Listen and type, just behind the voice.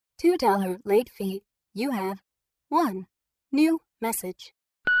$2 late fee. You have 1 new message.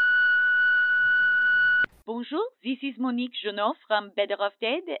 Bonjour, this is Monique Jonot from Better Off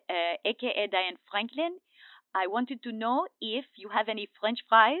Dead, aka Diane Franklin. I wanted to know if you have any French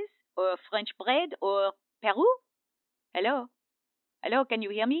fries or French bread or Peru? Hello? Hello, can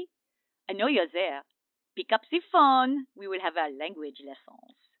you hear me? I know you're there. Pick up the phone. We will have our language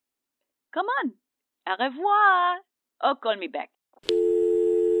lessons. Come on. Au revoir. Oh, call me back.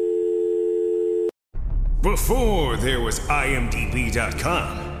 Before there was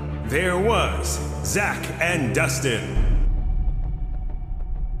IMDb.com, there was Zach and Dustin.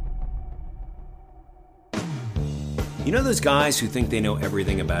 You know those guys who think they know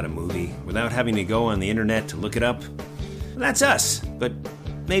everything about a movie without having to go on the internet to look it up? That's us, but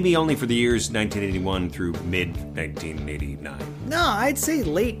maybe only for the years 1981 through mid-1989. No, I'd say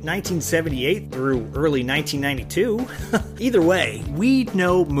late 1978 through early 1992. Either way, we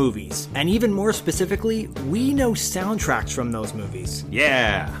know movies. And even more specifically, we know soundtracks from those movies.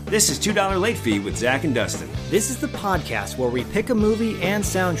 Yeah, this is $2 Late Fee with Zach and Dustin. This is the podcast where we pick a movie and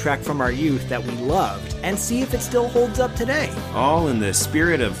soundtrack from our youth that we loved and see if it still holds up today. All in the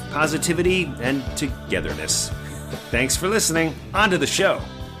spirit of positivity and togetherness. Thanks for listening. On to the show.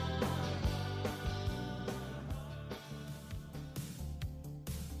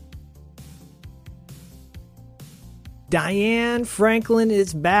 Diane Franklin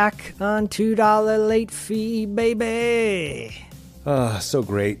is back on $2 Late Fee, baby. So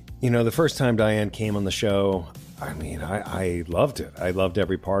great. You know, the first time Diane came on the show, I loved it. I loved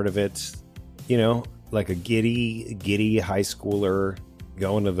every part of it. You know, like a giddy high schooler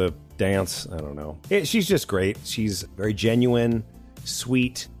going to the dance. I don't know. She's just great. She's very genuine,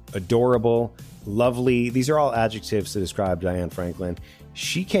 sweet, adorable, lovely. These are all adjectives to describe Diane Franklin.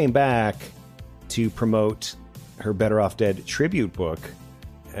 She came back to promote her Better Off Dead tribute book,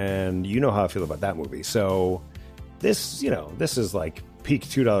 and you know how I feel about that movie. So this is like peak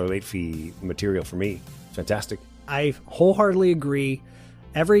 $2 late fee material for me. Fantastic. I wholeheartedly agree.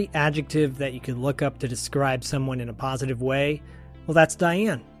 Every adjective that you could look up to describe someone in a positive way, well, that's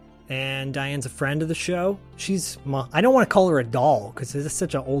Diane. And Diane's a friend of the show. I don't want to call her a doll because it's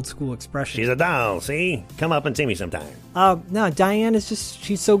such an old school expression. She's a doll, see? Come up and see me sometime. No, Diane is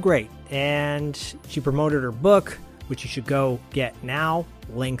she's so great. And she promoted her book, which you should go get now.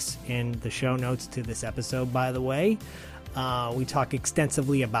 Links in the show notes to this episode, by the way. We talk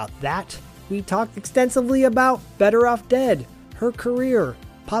extensively about that. We talked extensively about Better Off Dead, her career,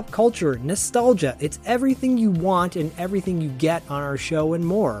 pop culture, nostalgia. It's everything you want and everything you get on our show and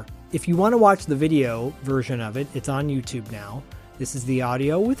more. If you want to watch the video version of it, it's on YouTube now. This is the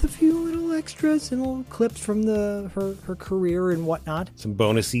audio with a few little extras and little clips from her career and whatnot. Some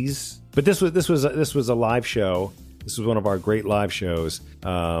bonuses. But this was a live show. This was one of our great live shows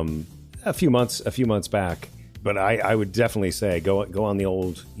a few months back. But I would definitely say go on the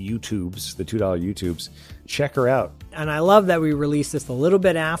old YouTubes, the $2 YouTubes, check her out. And I love that we released this a little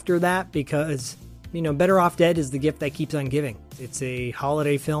bit after that because, you know, Better Off Dead is the gift that keeps on giving. It's a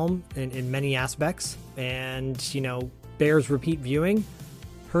holiday film in many aspects, and, you know, bears repeat viewing.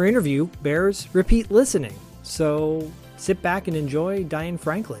 Her interview bears repeat listening. So sit back and enjoy Diane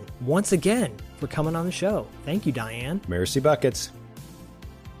Franklin once again for coming on the show. Thank you, Diane. Mercy buckets.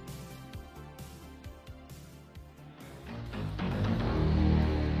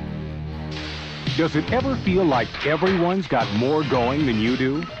 Does it ever feel like everyone's got more going than you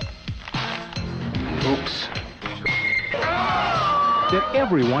do? Oops. That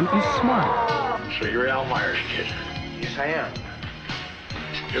everyone is smart? So you're Al Myers' kid? Yes, I am.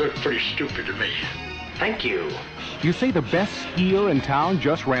 You look pretty stupid to me. Thank you. You say the best skier in town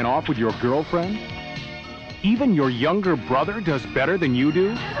just ran off with your girlfriend? Even your younger brother does better than you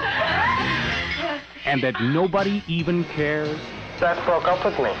do? And that nobody even cares? Beth broke up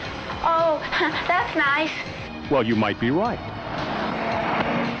with me. Oh, that's nice. Well, you might be right.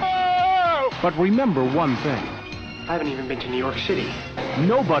 But remember one thing. I haven't even been to New York City.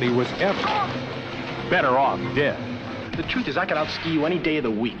 Nobody was ever better off dead. The truth is, I could outski you any day of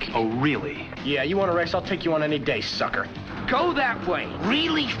the week. Oh, really? Yeah, you want a race? I'll take you on any day, sucker. Go that way,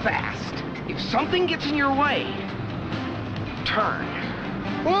 really fast. If something gets in your way, turn.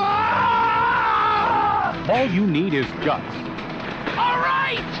 All you need is guts. All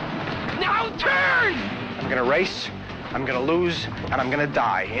right! Now turn! I'm gonna race, I'm gonna lose, and I'm gonna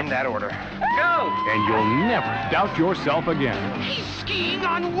die, in that order. Go! And you'll never doubt yourself again. He's skiing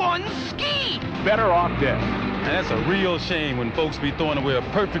on one ski! Better Off Dead. And that's a real shame when folks be throwing away a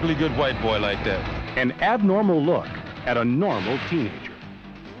perfectly good white boy like that. An abnormal look at a normal teenager.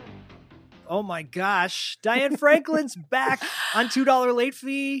 Oh my gosh. Diane Franklin's back on $2 late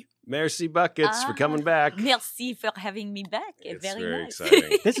fee. Merci Buckets for coming back. Merci for having me back. It's very very nice.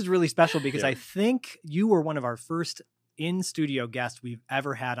 exciting. This is really special because Yeah. I think you were one of our first in-studio guests we've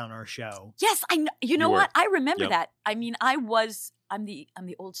ever had on our show. Yes, I know. You know You were. what? I remember Yep. that. I mean, I'm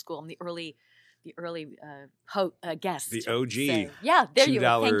the old school. I'm the early guest. The OG. So, yeah, there you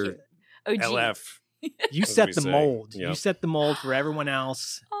go. Thank you. OG. LF. You As set we the say. mold. Yep. You set the mold for everyone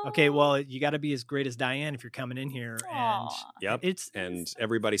else. Okay, Aw. well, you got to be as great as Diane if you're coming in here. And Aw. Yep. it's And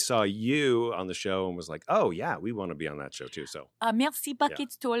everybody saw you on the show and was like, "Oh yeah, we want to be on that show too." So Merci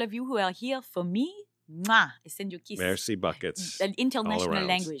buckets to all of you who are here for me. Mwah. I send you a kiss. merci buckets. An international around.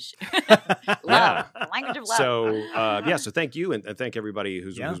 language. Yeah. Love. Language of love. So so thank you and thank everybody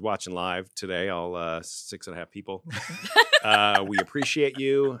who's Yeah. watching live today. All 6.5 people. We appreciate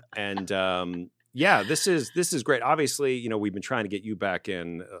you and. This is great. Obviously, we've been trying to get you back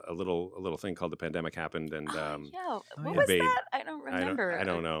in. A little thing called the pandemic happened, and yeah. What yeah. was Babe. that? I don't remember. I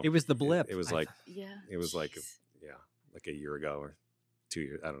don't know. it was the blip. It was I like thought. Yeah. it was like Jeez. like a year ago or 2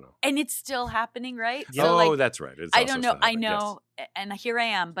 years. I don't know. And it's still happening, right? Yeah. So, like, That's right. It's I also don't know. still I happening, yes. know, and here I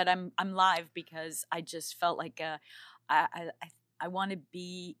am, but I'm live because I just felt like I want to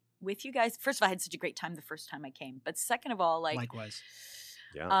be with you guys. First of all, I had such a great time the first time I came, but second of all, Likewise.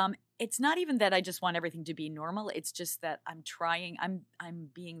 Yeah. it's not even that I just want everything to be normal. It's just that I'm trying. I'm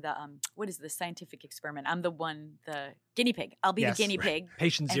being the what is the scientific experiment? I'm the guinea pig. I'll be Yes. the guinea pig.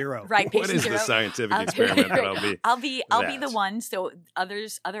 Patient And- zero. Right. What Patient is zero. the scientific I'll- experiment that I'll be? I'll be the that? one, so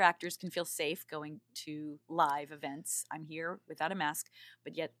other actors can feel safe going to live events. I'm here without a mask,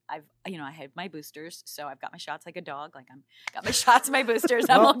 but yet I have my boosters, so I've got my shots like a dog. Like got my shots, my boosters.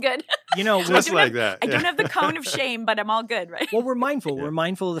 I'm all good. Just I don't like have- that. I don't yeah. have the cone of shame, but I'm all good, right? Well, we're mindful. Yeah. We're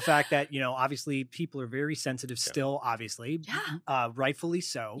mindful of the fact that, obviously people are very sensitive still, obviously, Yeah. rightfully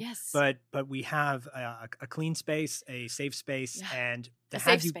so. Yes. But we have a clean space, a safe space, Yeah. and to A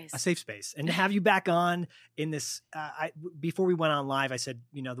have safe you space. a safe space, and to have you back on in this. Before we went on live, I said,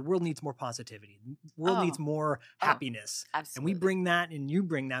 the world needs more positivity. The world needs more happiness, Absolutely. and we bring that, and you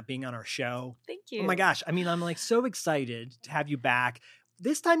bring that, being on our show. Thank you. Oh my gosh! I mean, I'm like so excited to have you back.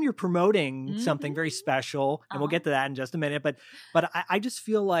 This time you're promoting something very special, and we'll get to that in just a minute. But I just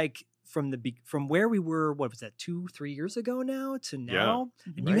feel like from where we were, what was that, 2-3 years ago now to now,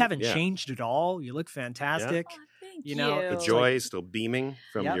 and you Right. haven't Yeah. changed at all. You look fantastic. Oh, thank You know, The It's joy is still beaming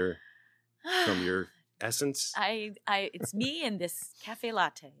from Yep. your essence. It's me and this cafe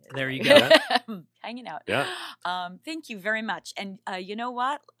latte. There you go. Hanging out. Yeah. Thank you very much. And you know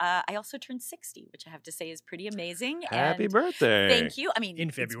what? I also turned 60, which I have to say is pretty amazing. Happy and birthday. Thank you. I mean, In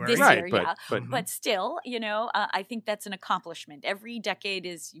it's February. this Right, year, but- yeah. but- But still, I think that's an accomplishment. Every decade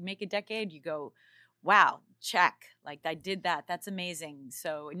you make a decade, you go, wow, check. Like I did that. That's amazing.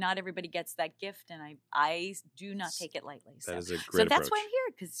 So not everybody gets that gift, and I do not take it lightly. That is a great So that's why approach. I'm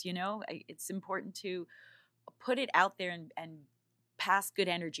here, because it's important to put it out there and pass good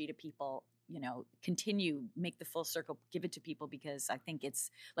energy to people. Continue, make the full circle, give it to people, because I think it's,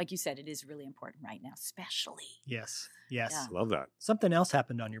 like you said, it is really important right now, especially. Yes. Yeah. Love that. Something else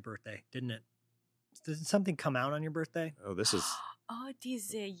happened on your birthday, didn't it? Did something come out on your birthday? Oh, this is Oh, it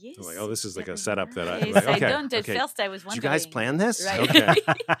is, yes. like, oh, this is like a setup that I Yes, like, I okay, don't. At okay. first, I was Did wondering. you guys plan this? Right. Okay.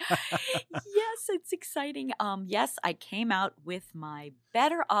 Yes, it's exciting. Yes, I came out with my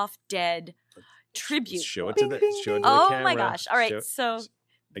Better Off Dead tribute. Let's show it book. to the show it to the Oh camera. my gosh! All right, Show- so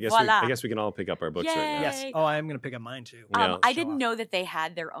I guess voila. I guess we can all pick up our books right now. Yes. Yay. Oh, I'm going to pick up mine too. Yeah. I Show didn't off. know that they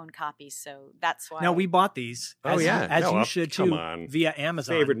had their own copies, so that's why. No, we bought these. Oh, as yeah. you, as No, you should come too, on. via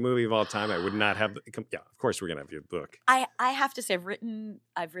Amazon. Favorite movie of all time. I would not have. Yeah, of course we're gonna have your book. I have to say, I've written.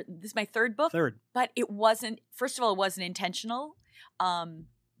 This is my third book. Third. But it wasn't. First of all, it wasn't intentional.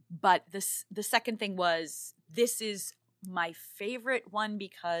 But the second thing was, this is my favorite one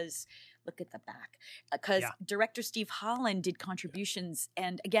because look at the back. Because director Steve Holland did contributions,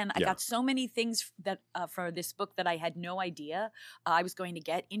 and again, I got so many things that for this book that I had no idea I was going to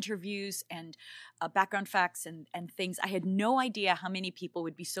get, interviews and background facts and things. I had no idea how many people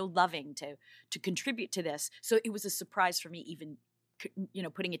would be so loving to contribute to this. So it was a surprise for me, even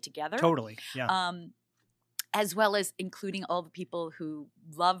putting it together. Totally. Yeah. As well as including all the people who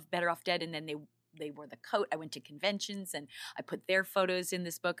love Better Off Dead, and then they wore the coat. I went to conventions and I put their photos in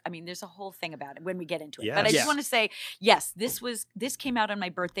this book. I mean, there's a whole thing about it when we get into it. But I just want to say, yes, this came out on my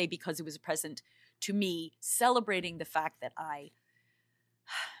birthday because it was a present to me, celebrating the fact that I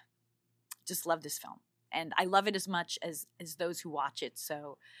just love this film. And I love it as much as those who watch it.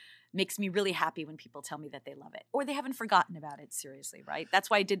 So makes me really happy when people tell me that they love it or they haven't forgotten about it. Seriously, right? That's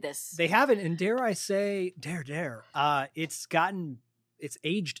why I did this. They haven't, and dare I say, dare, it's gotten it's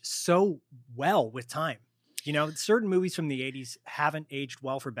aged so well with time. You know, certain movies from the 80s haven't aged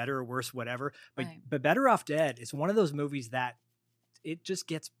well for better or worse, whatever. But Better Off Dead is one of those movies that it just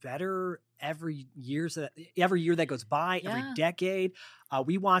gets better every year that goes by, every decade.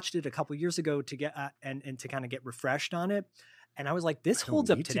 We watched it a couple years ago to get and to kind of get refreshed on it. And I was like, this holds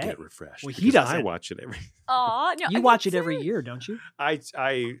up today. To get refreshed. Well, he doesn't. I watch it every. Oh, no, you watch it every year, don't you? I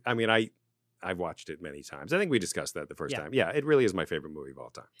mean, I've watched it many times. I think we discussed that the first time. Yeah, it really is my favorite movie of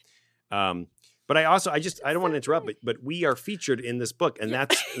all time. But I don't want to interrupt, but we are featured in this book, and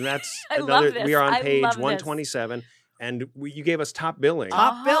that's another. We are on page 127. And you gave us top billing.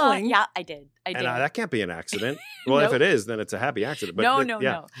 Top billing? Yeah, I did. And that can't be an accident. Well, if it is, then it's a happy accident. But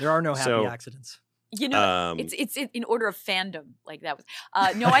no. There are no happy accidents. You know, it's in order of fandom. Like that was.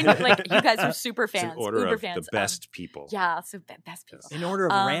 No, I know. Like you guys are super fans. It's in order Uber of fans. the best people. Yeah, so best people. In order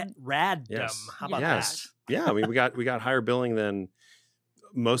of raddom. Yes. How about that? Yeah, I mean, we got higher billing than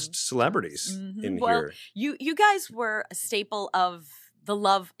most celebrities in here. You guys were a staple of the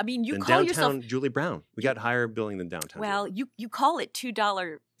love. I mean, you call yourself Julie Brown. We got higher billing than downtown. Well, you call it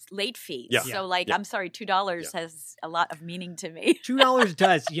 $2 late fees. Yeah. So I'm sorry, $2 has a lot of meaning to me. $2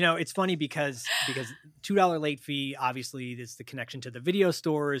 does. You know, it's funny because $2 late fee obviously is the connection to the video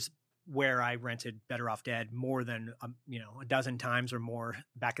stores where I rented Better Off Dead more than a dozen times or more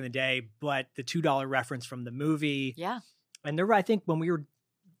back in the day. But the $2 reference from the movie. Yeah. And there, I think when we were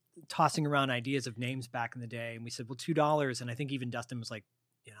tossing around ideas of names back in the day, and we said, well, $2. And I think even Dustin was like,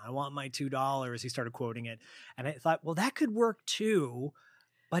 I want my $2. He started quoting it. And I thought, well, that could work too.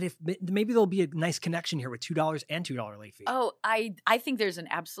 But if maybe there'll be a nice connection here with $2 and $2 late fee. Oh, I think there's an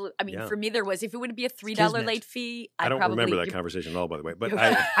absolute. I mean, for me, there was. If it would be a $3 late fee, I don't remember that conversation at all, by the way. But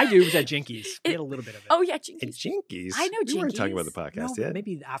I do. It was at Jinkies. We had a little bit of it. Oh yeah, Jinkies. At Jinkies. I know Jinkies. You weren't talking about the podcast yet.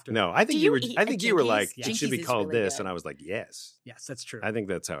 Maybe after. No, I think you were. I think you were like, Jinkies it should be called really this, good. and I was like, yes. Yes, that's true. I think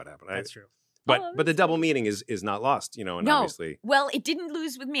that's how it happened. That's true. But the double meaning is not lost, and obviously. Well, it didn't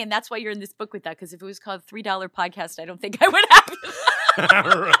lose with me, and that's why you're in this book with that. Because if it was called $3 podcast, I don't think I would have.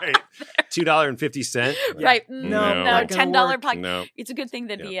 Right. $2.50. Right. No, $10 podcast. No. It's a good thing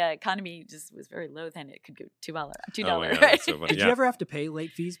that the economy just was very low then. It could go $2. Oh my God, right? so funny. Did you ever have to pay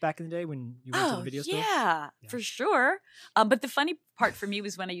late fees back in the day when you went to the video store? Yeah, for sure. But the funny part for me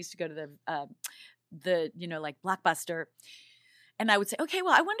was when I used to go to the like Blockbuster. And I would say, okay,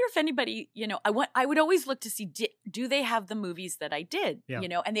 well, I wonder if anybody, I would always look to see, do they have the movies that I did,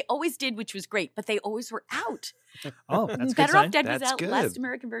 and they always did, which was great, but they always were out. Oh, that's Better Off Dead was that's out, good. Last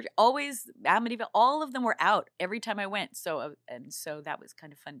American Virgin, always, Amityville, all of them were out every time I went. So that was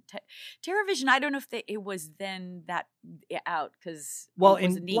kind of fun. TerraVision, I don't know if it was then that out because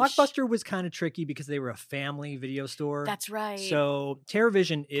and Blockbuster was kind of tricky because they were a family video store. That's right. So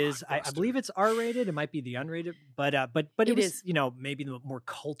TerraVision is, I believe it's R-rated. It might be the unrated, but it was, maybe the more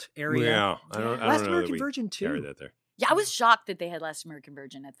cult area. Yeah, I don't Last know American that Virgin too. That there. Yeah, I was shocked that they had Last American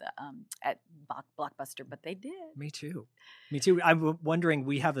Virgin at the at Blockbuster, but they did. Me too. I'm wondering.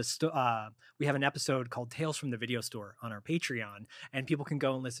 We have an episode called Tales from the Video Store on our Patreon, and people can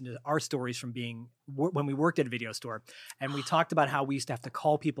go and listen to our stories from when we worked at a video store, and we talked about how we used to have to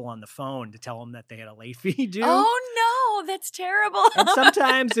call people on the phone to tell them that they had a late fee due. Oh no, that's terrible. And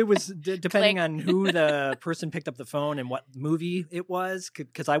sometimes it was depending on who the person picked up the phone and what movie it was.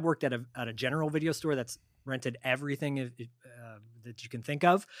 Because I worked at a general video store that's rented everything that you can think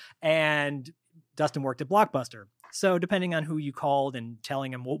of, and Dustin worked at Blockbuster. So depending on who you called and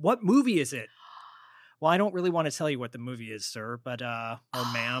telling him, well, what movie is it? Well, I don't really want to tell you what the movie is, sir, but or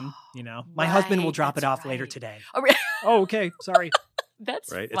ma'am, my husband will drop it off later today. Oh, really? Oh, okay, sorry.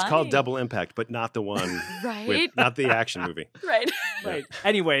 That's right. Funny. It's called Double Impact, but not the one not the action movie. Right. Right.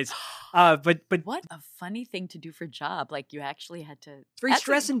 Anyways, but what a funny thing to do for a job. Like you actually had to. It's very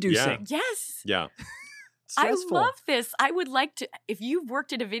stress-inducing. Yes. Yeah. Stressful. I love this. I would like to. If you've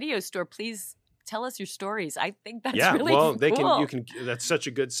worked at a video store, please tell us your stories. I think that's really cool. You can. That's such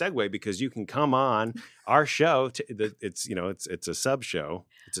a good segue because you can come on our show. It's a sub show.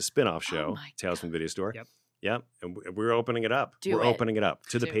 It's a spin-off show. Tales from the Video Store. Yep, and we're opening it up. Opening it up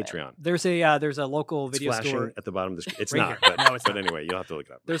to the Patreon. There's a local video store at the bottom of the screen. It's right not, but, no, it's but anyway, you'll have to look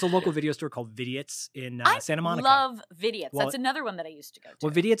it up. There's a local video store called Vidiots in Santa Monica. I love Vidiots. That's another one that I used to go to.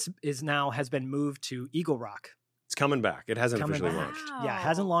 Well, Vidiots has been moved to Eagle Rock. It's coming back. It hasn't officially launched. Yeah, it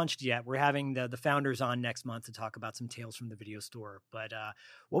hasn't launched yet. We're having the founders on next month to talk about some tales from the video store. But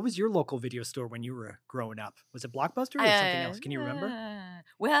what was your local video store when you were growing up? Was it Blockbuster or something else? Can you remember?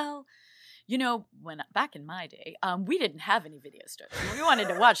 Well, back in my day, we didn't have any video stores. When we wanted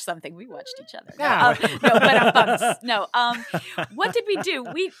to watch something, we watched each other. What did we do?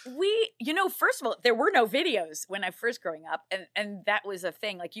 We first of all, there were no videos when I first growing up, and that was a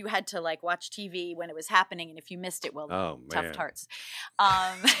thing. Like you had to like watch TV when it was happening, and if you missed it, tough tarts.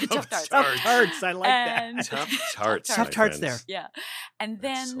 Tough tarts. I like that. Tough tarts there. Yeah, and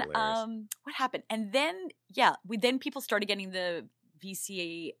then what happened? And then people started getting the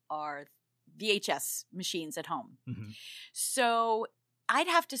VHS machines at home. Mm-hmm. So I'd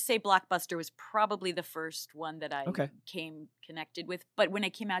have to say Blockbuster was probably the first one that I came connected with. But when I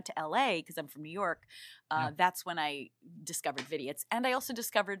came out to LA, because I'm from New York, that's when I discovered Vidiots. And I also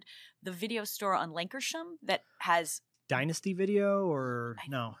discovered the video store on Lankersham that has... Dynasty Video or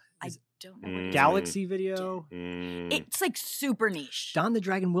no? I don't know. Galaxy Video? It's like super niche. Don the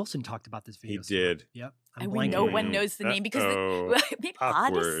Dragon Wilson talked about this video. He did. Yep. And no one knows the name because maybe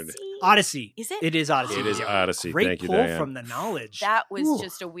Odyssey? Odyssey. Is it? It is Odyssey. It is Odyssey. Great Thank you, pull Diane. from the knowledge. That was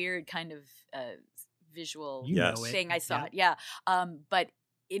just a weird kind of visual thing I saw. Yeah. But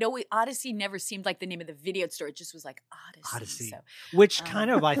Odyssey never seemed like the name of the video store. It just was like Odyssey. So, which kind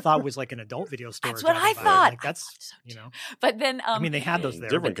of I thought was like an adult video store. That's what I thought. Like that's But then I mean they had those there.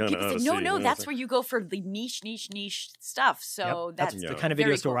 Different kind of Odyssey. No, that's where you go for the niche stuff. So that's the kind of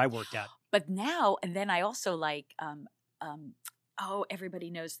video store I worked at. But now and then I also like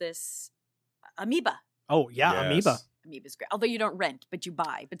everybody knows this, Amoeba. Oh yeah, yes. Amoeba. Amoeba's great. Although you don't rent, but you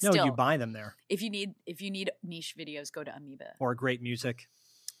buy. But no, still, you buy them there. If you need niche videos, go to Amoeba. Or great music.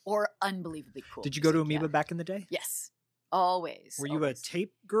 Or unbelievably cool. Did you go to Amoeba back in the day? Yes. Always. Were you a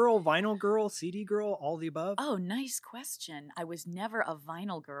tape girl, vinyl girl, CD girl, all the above? Oh, nice question. I was never a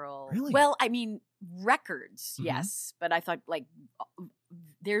vinyl girl. Really? Well, I mean, records, yes. But I thought like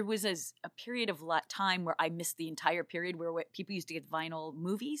there was a period of time where I missed the entire period where people used to get vinyl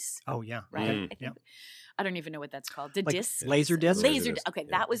movies. Oh, yeah. Right? I don't even know what that's called. The disc? Laser disc? Laser disc. Okay,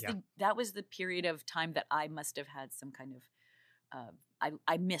 that was the period of time that I must have had some kind of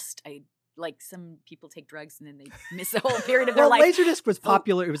I missed. Like some people take drugs and then they miss the whole period of their life. Laserdisc was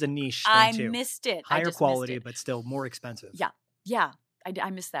popular. It was a niche thing too. I missed it. Higher quality, but still more expensive. Yeah. I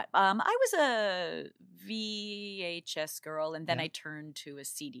missed that. I was a VHS girl, and then I turned to a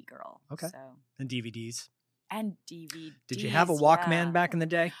CD girl. Okay. So. And DVDs. And DVDs. Did you have a Walkman back in the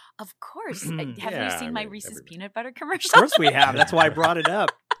day? Of course. Have you seen my Reese's peanut butter commercial? Of course we have. That's why I brought it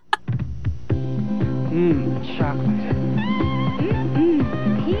up. Chocolate.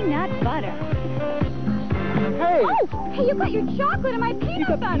 Peanut butter. Hey! Oh! Hey, you got your chocolate and my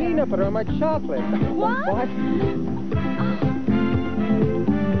peanut butter! Peanut butter on my chocolate. What?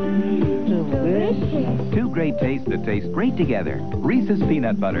 Delicious. Two great tastes that taste great together. Reese's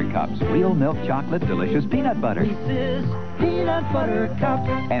Peanut Butter Cups. Real milk chocolate, delicious peanut butter. Reese's Peanut Butter Cups.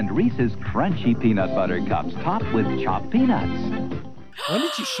 And Reese's Crunchy Peanut Butter Cups topped with chopped peanuts. When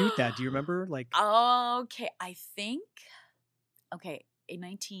did you shoot that? Do you remember? Okay, I think... Okay, in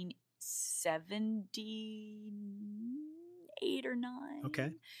 1978 or 9.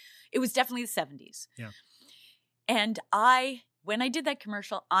 Okay. It was definitely the 70s. Yeah. And when I did that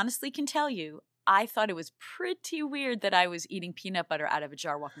commercial, honestly can tell you, I thought it was pretty weird that I was eating peanut butter out of a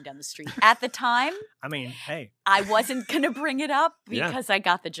jar walking down the street. At the time, I mean, hey. I wasn't going to bring it up because I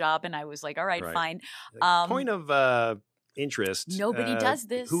got the job and I was like, all right. Fine. Point of interest. Nobody does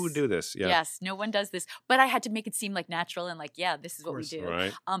this. Who would do this? Yeah. Yes, no one does this. But I had to make it seem like natural and like, this is what we do.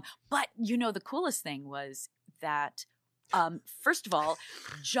 Right. But the coolest thing was that, first of all,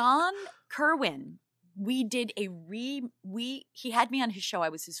 John Kerwin, we did he had me on his show.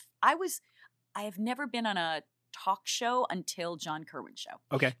 I have never been on a talk show until John Kerwin show.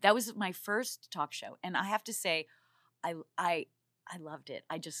 Okay. That was my first talk show. And I have to say, I loved it.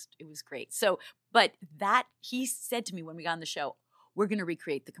 It was great. So, but he said to me when we got on the show, we're going to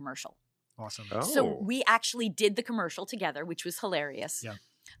recreate the commercial. Awesome. Oh. So we actually did the commercial together, which was hilarious. Yeah.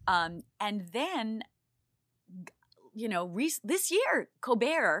 And then, this year,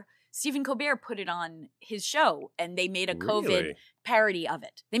 Stephen Colbert put it on his show and they made a COVID parody of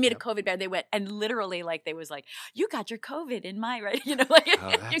it. They made a COVID parody. They went and literally they was like, you got your COVID in my, right?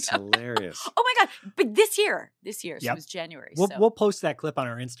 That's hilarious. Oh my God. But this year, so it was January. We'll post that clip on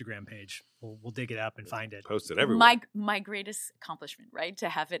our Instagram page. We'll dig it up and find it. Post it everywhere. My greatest accomplishment, right? To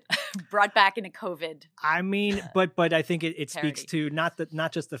have it brought back in a COVID. I mean, but I think it speaks to not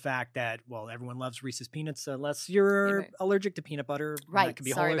just the fact that, everyone loves Reese's Peanuts unless you're allergic to peanut butter. Right. That could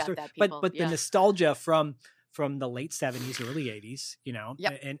be Sorry a whole about story. that, people. But the nostalgia from from the late 70s, early 80s, you know,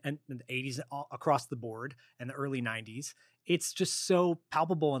 and the 80s across the board and the early 90s. It's just so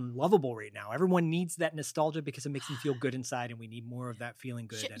palpable and lovable right now. Everyone needs that nostalgia because it makes them feel good inside, and we need more of that feeling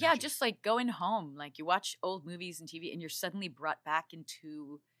good. Yeah, just like going home. Like you watch old movies and TV and you're suddenly brought back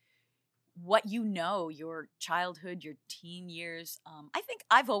into what you know, your childhood, your teen years. I think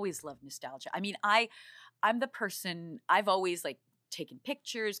I've always loved nostalgia. I mean, I'm the person, I've always like taken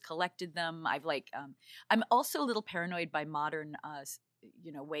pictures, collected them. I've like, I'm also a little paranoid by modern,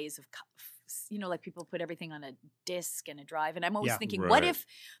 ways of, like people put everything on a disc and a drive. And I'm always thinking, what if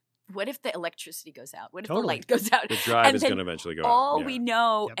the electricity goes out? What if the light goes out? The drive is going to eventually go out. All we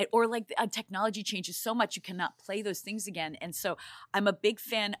know, or like technology changes so much, you cannot play those things again. And so I'm a big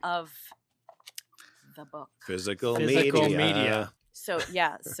fan of the book. Physical media. So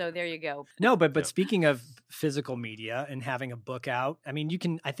there you go. No, but speaking of physical media and having a book out, I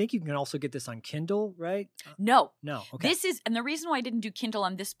mean, I think you can also get this on Kindle, right? No. Okay. And the reason why I didn't do Kindle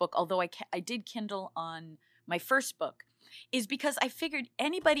on this book, although I did Kindle on my first book, is because I figured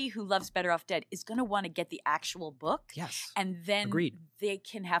anybody who loves Better Off Dead is going to want to get the actual book. Yes. And then Agreed. They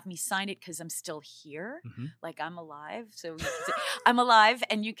can have me sign it because I'm still here. Mm-hmm. Like I'm alive. So I'm alive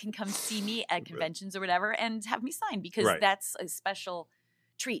and you can come see me at conventions or whatever and have me sign because that's a special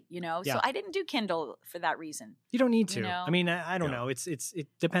treat, you know? Yeah. So I didn't do Kindle for that reason. You don't need to. You know? I mean, I don't know. It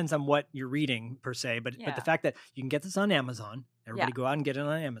depends on what you're reading per se, but the fact that you can get this on Amazon, everybody go out and get it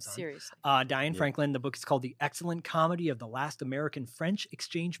on Amazon. Seriously. Diane Franklin, the book is called The Excellent Comedy of the Last American French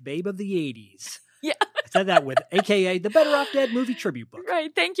Exchange Babe of the 80s. Yeah. I said that with AKA the Better Off Dead movie tribute book.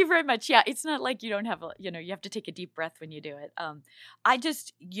 Right. Thank you very much. Yeah. It's not like you don't have you have to take a deep breath when you do it. I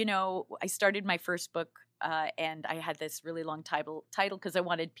just, I started my first book and I had this really long title because I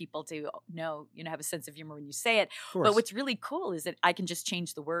wanted people to know, have a sense of humor when you say it. But what's really cool is that I can just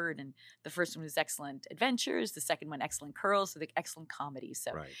change the word. And the first one was Excellent Adventures. The second one, Excellent Curls. So the Excellent Comedy.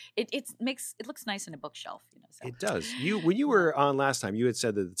 So it looks nice in a bookshelf. So. It does. When you were on last time, you had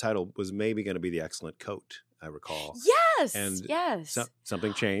said that the title was maybe going to be The Excellent Coat, I recall. Yes. And yes.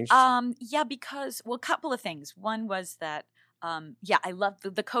 Something changed? Yeah, because, a couple of things. One was that, I love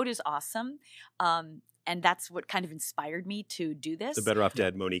the coat is awesome. And that's what kind of inspired me to do this. The Better Off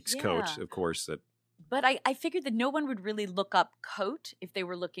Dead Monique's coat, of course. But I figured that no one would really look up coat if they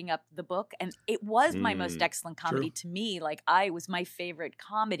were looking up the book. And it was my most excellent comedy to me. Like it was my favorite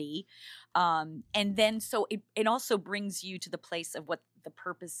comedy. And then so it also brings you to the place of what the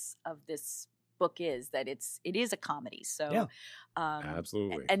purpose of this book is, that it is a comedy. So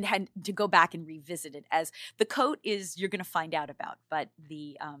absolutely. And to go back and revisit it as the coat is you're going to find out about. But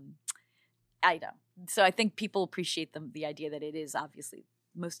the I know. So I think people appreciate the idea that it is obviously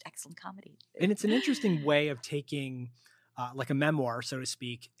most excellent comedy. And it's an interesting way of taking like a memoir, so to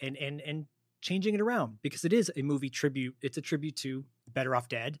speak, and changing it around because it is a movie tribute. It's a tribute to Better Off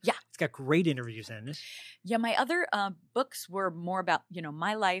Dead. Yeah. It's got great interviews in it. Yeah. My other books were more about,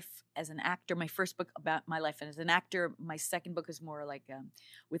 my life as an actor. My first book about my life as an actor. My second book is more like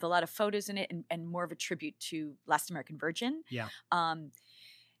with a lot of photos in it and more of a tribute to Last American Virgin. Yeah.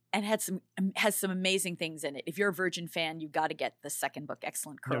 And has some amazing things in it. If you're a Virgin fan, you got to get the second book,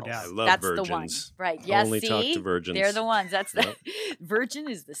 Excellent Curls. No doubt. I love That's virgins. the one, right? Yes, only talk to virgins. They're the ones. That's the Virgin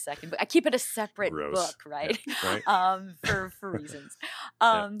is the second book. I keep it a separate book, right? Yeah, right. For reasons.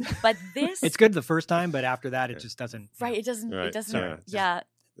 But this, it's good the first time, but after that, it just doesn't. Right. It doesn't. Right. It doesn't. Yeah.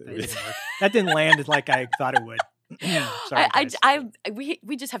 That didn't land like I thought it would. Sorry,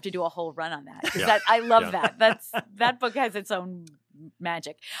 we just have to do a whole run on that because I love that. That book has its own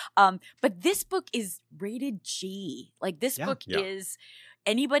magic. But this book is rated G. Like this book is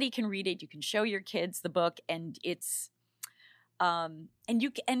anybody can read it. You can show your kids the book, and it's and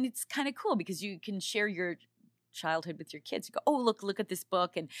it's kind of cool because you can share your childhood with your kids. You go, oh look at this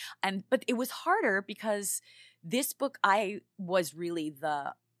book, and but it was harder because this book I was really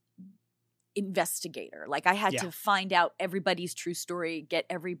the investigator. Like I had to find out everybody's true story, get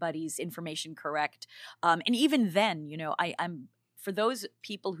everybody's information correct. And even then, I'm for those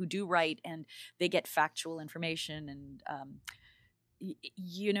people who do write and they get factual information and,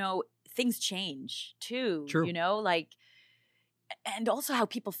 things change too, True. And also how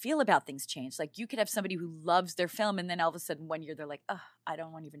people feel about things change. Like you could have somebody who loves their film and then all of a sudden 1 year they're like, oh, I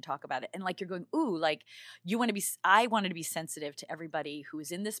don't want to even talk about it. And like you're going, ooh, like I wanted to be sensitive to everybody who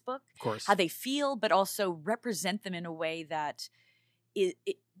is in this book, of course, how they feel, but also represent them in a way that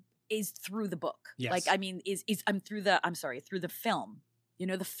is through the book. Yes. Like, I mean, through the film.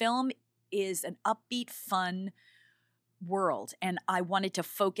 The film is an upbeat, fun world, and I wanted to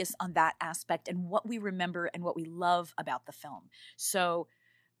focus on that aspect and what we remember and what we love about the film. So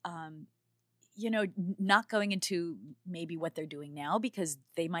not going into maybe what they're doing now, because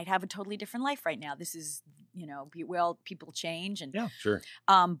they might have a totally different life right now. This is, people change. And yeah, sure.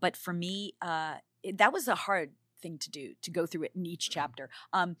 But for me, that was a hard thing to do, to go through it in each chapter.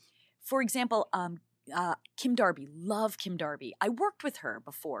 For example, Kim Darby, love Kim Darby. I worked with her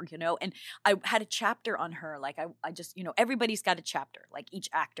before, and I had a chapter on her. Like I just, everybody's got a chapter, like each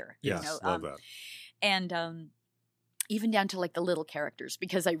actor. Yes, love that. And even down to like the little characters,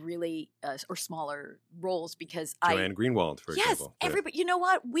 because I really, or smaller roles, because Joanne Greenwald, for example. Yes, everybody. You know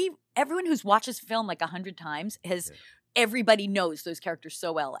what? Everyone who's watched this film like 100 times everybody knows those characters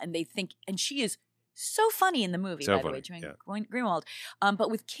so well, and they think, and she is so funny in the movie, by the way, Joanne Greenwald. But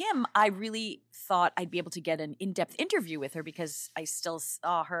with Kim, I really thought I'd be able to get an in-depth interview with her, because I still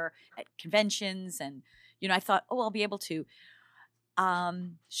saw her at conventions, and I thought, I'll be able to.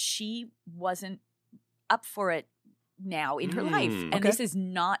 She wasn't up for it now in her life, and this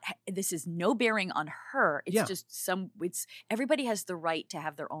is no bearing on her. It's just everybody has the right to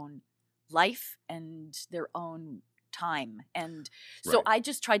have their own life and their own time, and so I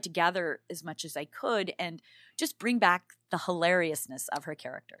just tried to gather as much as I could and just bring back the hilariousness of her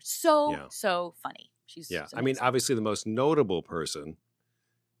character. So funny. She's so I mean, obviously the most notable person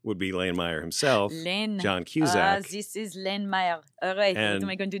would be Len Meyer himself, John Cusack. This is Len Meyer. All right, what am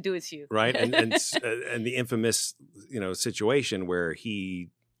I going to do with you? Right, and the infamous situation where he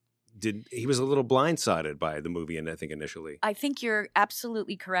was a little blindsided by the movie, and I think initially. I think you're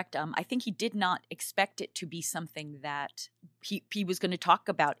absolutely correct. I think he did not expect it to be something that he was going to talk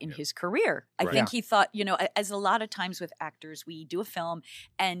about in his career. I think he thought, as a lot of times with actors, we do a film,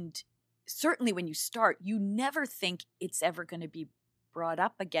 and certainly when you start, you never think it's ever going to be brought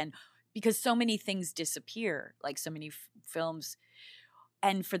up again, because so many things disappear, like so many films.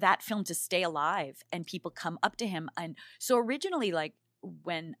 And for that film to stay alive and people come up to him. And so originally, like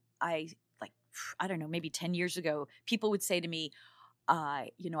when I don't know, maybe 10 years ago, people would say to me,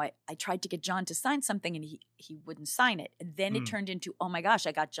 I tried to get John to sign something and he wouldn't sign it. And then it turned into, oh my gosh,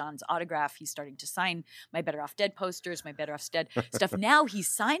 I got John's autograph. He's starting to sign my Better Off Dead posters, my Better Off Dead stuff. Now he's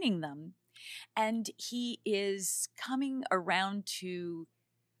signing them. And he is coming around to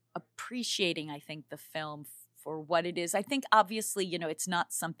appreciating, I think, the film for what it is. I think obviously, it's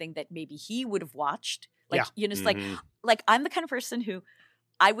not something that maybe he would have watched. Like, it's like I'm the kind of person who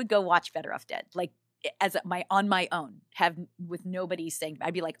I would go watch Better Off Dead, like on my own, with nobody saying.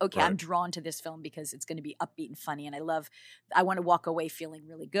 I'd be like, okay, I'm drawn to this film because it's going to be upbeat and funny, and I want to walk away feeling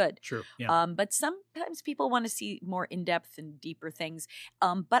really good. True. Yeah. But sometimes people want to see more in depth and deeper things.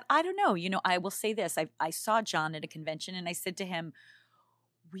 But I don't know. I will say this: I saw John at a convention, and I said to him,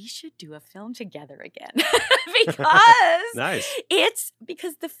 we should do a film together again because it's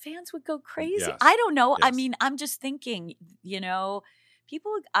because the fans would go crazy. Yes. I don't know. Yes. I mean, I'm just thinking,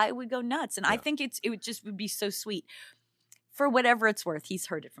 I would go nuts. And I think it would be so sweet. For whatever it's worth, he's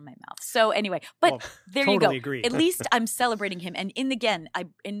heard it from my mouth. So anyway, but there you go. Agree. At least I'm celebrating him. And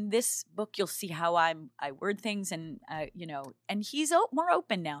in this book, you'll see how I word things, and and he's more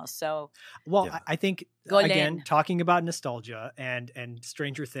open now. So I think again, talking about nostalgia and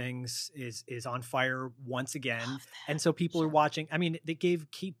Stranger Things is on fire once again, and so people are watching. I mean, they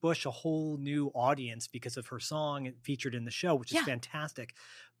gave Kate Bush a whole new audience because of her song featured in the show, which is fantastic.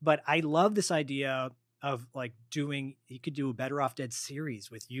 But I love this idea of like you could do a Better Off Dead series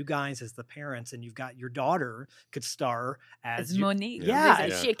with you guys as the parents, and you've got your daughter could star as Monique. Yeah.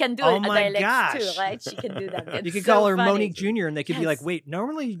 She can do dialects too, right? She can do that. You could call her Monique Jr. and they could be like, wait,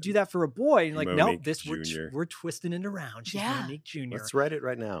 normally you do that for a boy. And like, Monique no, we're twisting it around. She's Monique Jr. Let's write it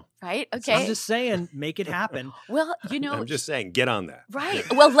right now. Right? Okay. I'm just saying, make it happen. Well, I'm just saying, get on that.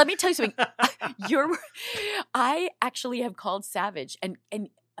 Right. Well, let me tell you something. I actually have called Savage and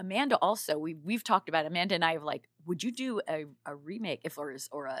Amanda also, we've talked about it. Amanda and I have like, would you do a remake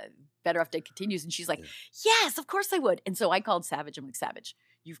or a Better Off Dead Continues? And she's like, yes, of course I would. And so I called Savage. I'm like, Savage,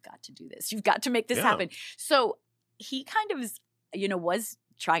 you've got to do this. You've got to make this happen. So he kind of is, was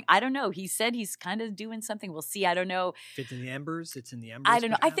trying. I don't know. He said he's kind of doing something. We'll see. I don't know. If it's in the embers, it's in the embers. I don't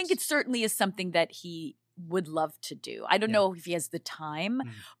know. Perhaps? I think it certainly is something that he would love to do. I don't know if he has the time,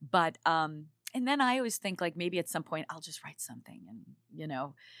 but and then I always think like maybe at some point I'll just write something, and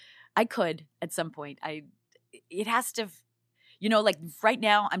I could at some point. It has to, like right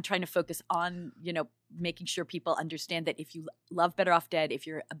now I'm trying to focus on making sure people understand that if you love Better Off Dead, if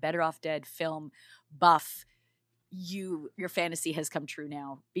you're a Better Off Dead film buff, your fantasy has come true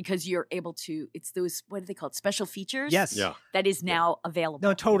now because you're able to. It's those, what do they call it? Special features. Yes. Yeah. That is now available.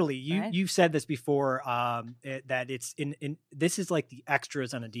 No, totally. Right? You've said this before, that it's in this is like the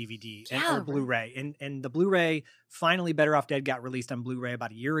extras on a DVD or Blu-ray, and the Blu-ray finally Better Off Dead got released on Blu-ray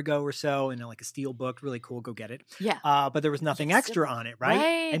about a year ago or so, and like a steel book, really cool. Go get it. Yeah. But there was nothing extra on it,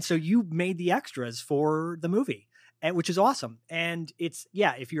 right? And so you made the extras for the movie. Which is awesome. And it's,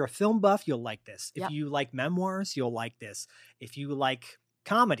 if you're a film buff, you'll like this. If you like memoirs, you'll like this. If you like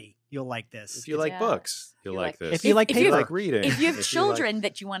comedy, you'll like this. If you like books, you'll like this. If you like paper. like reading. If you have children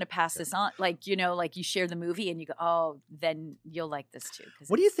that you want to pass this on, like, like you share the movie and you go, oh, then you'll like this too.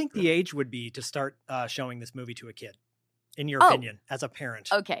 What do you think the age would be to start showing this movie to a kid, in your opinion, as a parent?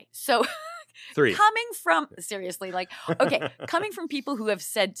 Okay, so 3. Coming from, seriously, coming from people who have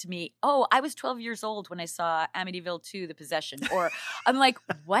said to me, oh, I was 12 years old when I saw Amityville 2, The Possession. Or I'm like,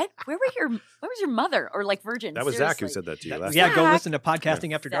 what? Where was your mother? Or like Virgin. That was seriously. Zach who said that to you last Yeah, time. go listen to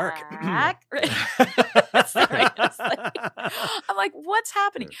Podcasting After Dark. Zach. I'm like, what's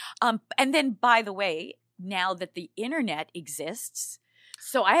happening? And then, by the way, now that the internet exists,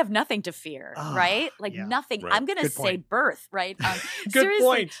 so I have nothing to fear, right? Like nothing. Right. I'm going to Good say point. birth, right? Good seriously,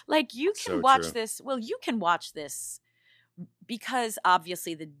 point. like you can So watch true. this. Well, you can watch this because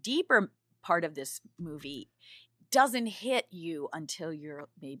obviously the deeper part of this movie doesn't hit you until you're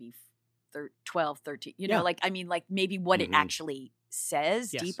maybe 12, 13. Like maybe what it actually says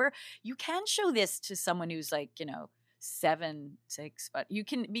deeper. You can show this to someone who's like, 7, 6, but you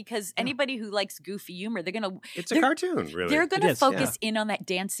can, because anybody who likes goofy humor, It's a cartoon, really. They're going to focus in on that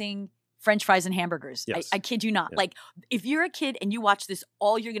dancing French fries and hamburgers. Yes. I kid you not. Yes. Like, if you're a kid and you watch this,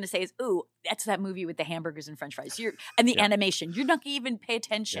 all you're going to say is, ooh, that's that movie with the hamburgers and French fries. And the animation. You're not going to even pay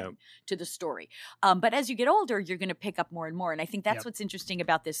attention to the story. But as you get older, you're going to pick up more and more. And I think that's what's interesting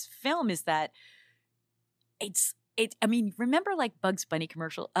about this film is that remember like Bugs Bunny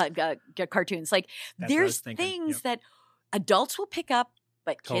cartoons? Like, there's things that adults will pick up,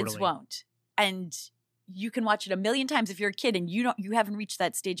 but kids won't. And you can watch it a million times. If you're a kid and you haven't reached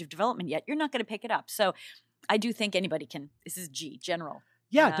that stage of development yet, you're not going to pick it up. So I do think anybody can. This is general.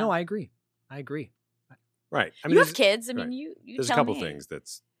 Yeah, no, I agree. Right. You have kids. I mean, you There's tell a couple me. things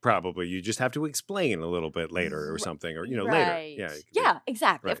that's probably you just have to explain a little bit later or something, or later. Right. Yeah,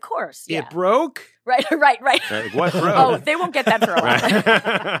 exactly. Right. Of course. Yeah. It broke. Right. Like, what broke? Oh, they won't get that for a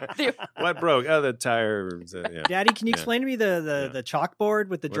while. What broke? Oh, the tire. Daddy, can you explain to me the chalkboard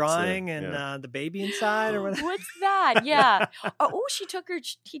with the What's drawing and the baby inside, or what? What's that? Yeah.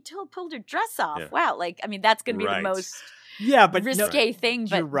 He pulled her dress off. Yeah. Wow. Like, I mean, that's going to be the most but risque thing.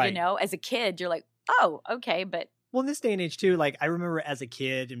 But you're right. as a kid, you're like, oh, okay, but. Well, in this day and age too, like I remember as a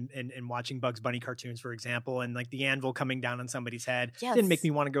kid and watching Bugs Bunny cartoons, for example, and like the anvil coming down on somebody's head didn't make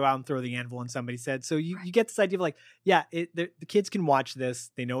me want to go out and throw the anvil on somebody's head. So you get this idea of like, the kids can watch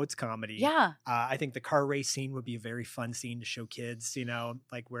this. They know it's comedy. Yeah. I think the car race scene would be a very fun scene to show kids,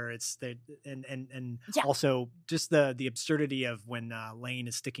 like where it's and also just the absurdity of when Lane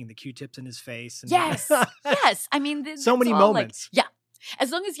is sticking the Q-tips in his face. And Yes. Yes. I mean, so many moments.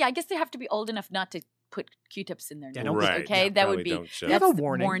 As long as, I guess they have to be old enough not to put Q-tips in their nose. Right. Okay, Yeah, that would be that's a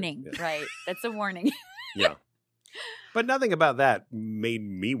warning. Right? That's a warning. Yeah. But nothing about that made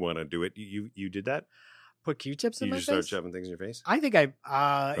me want to do it. You did that? Put Q-tips in you my just face? start shoving things in your face? I think if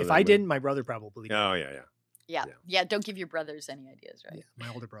I didn't, my brother probably did. Oh, yeah. Yeah. Don't give your brothers any ideas, right? Yeah,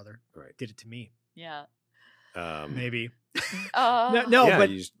 my older brother did it to me. Yeah. Maybe. No, but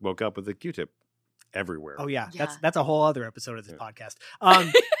you just woke up with a Q-tip everywhere. Oh yeah. That's a whole other episode of this podcast.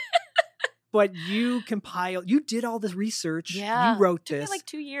 But you did all this research. Yeah. You wrote Took this. me like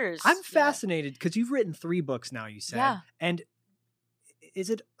 2 years. I'm fascinated because you've written 3 books now, you said. Yeah. And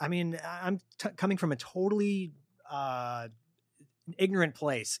I'm coming from a totally ignorant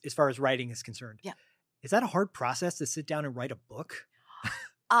place as far as writing is concerned. Yeah. Is that a hard process to sit down and write a book?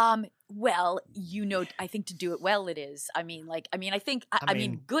 Well, I think to do it well, it is. I mean,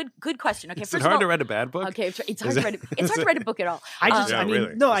 good question. Okay, Is first it hard of all, to write a bad book? Okay, it's hard to write. It's hard to write a book at all. Really.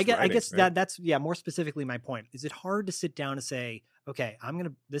 I Just guess writing, that's more specifically my point. Is it hard to sit down and say, okay,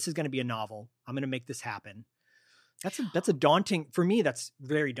 this is gonna be a novel. I'm gonna make this happen. That's a daunting for me. That's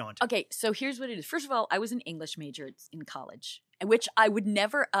very daunting. Okay, so here's what it is. First of all, I was an English major in college, which I would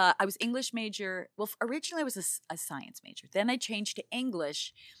never. I was English major. Well, originally I was a science major. Then I changed to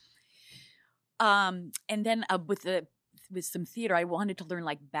English. And then with some theater, I wanted to learn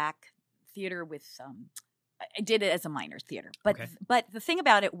like back theater with. I did it as a minor theater, but the thing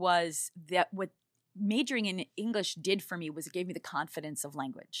about it was that what majoring in English did for me was it gave me the confidence of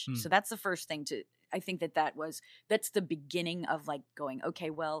language. So that's the first thing I think that's the beginning of like going, okay,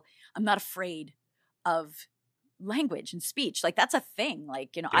 well, I'm not afraid of language and speech. Like that's a thing.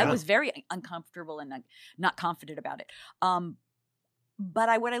 Like, you know, I was very uncomfortable and not confident about it.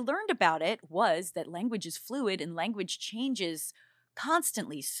 But what I learned about it was that language is fluid and language changes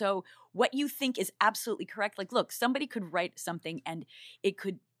constantly. So what you think is absolutely correct, like, look, somebody could write something and it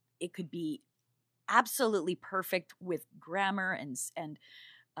could be absolutely perfect with grammar and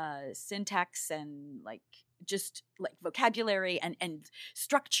syntax and like just like vocabulary and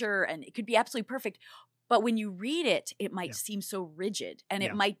structure, and it could be absolutely perfect. But when you read it, it might seem so rigid, and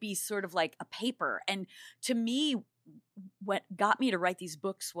it might be sort of like a paper. And to me, what got me to write these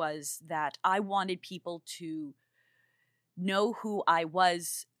books was that I wanted people to know who I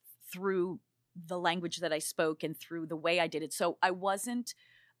was through the language that I spoke and through the way I did it. So I wasn't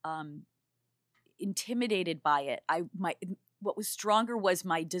intimidated by it. What was stronger was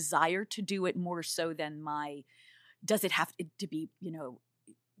my desire to do it more so than does it have to be, you know,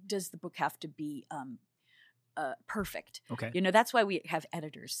 does the book have to be perfect? Okay. You know, that's why we have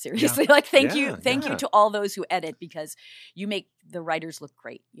editors, seriously. Like, thank you to all those who edit, because you make the writers look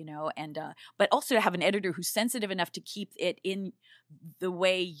great, you know, and, but also to have an editor who's sensitive enough to keep it in the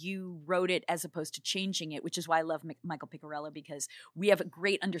way you wrote it as opposed to changing it, which is why I love Michael Picciarella, because we have a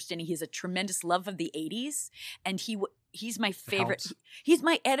great understanding. He has a tremendous love of the 80s, and he's my favorite. He's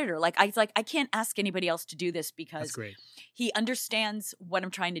my editor. Like, I can't ask anybody else to do this because he understands what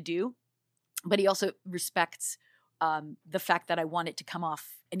I'm trying to do. But he also respects the fact that I want it to come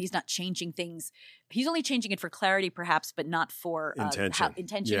off, and he's not changing things. He's only changing it for clarity, perhaps, but not for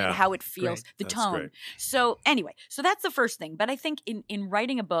intention and how it feels, the tone. Great. So anyway, so that's the first thing. But I think in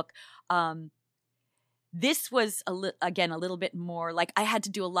writing a book, this was again a little bit more like I had to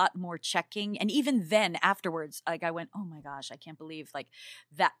do a lot more checking, and even then afterwards, like I went, oh my gosh, I can't believe like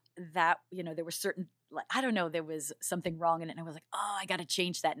that you know, there were certain, like, I don't know, there was something wrong in it, and I was like, oh, I got to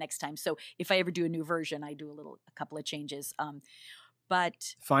change that next time. So if I ever do a new version, I do a couple of changes.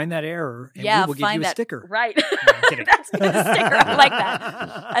 But find that error, and we will give you a sticker. Right, that's a sticker. I like that.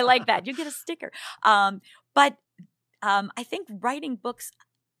 I like that. You get a sticker. But I think writing books,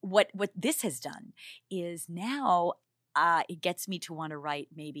 what this has done is now it gets me to want to write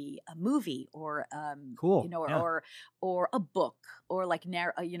maybe a movie or you know, or a book or like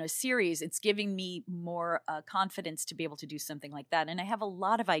series. It's giving me more confidence to be able to do something like that. And I have a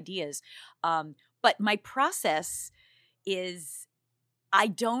lot of ideas, but my process is I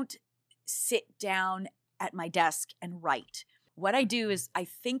don't sit down at my desk and write. What I do is I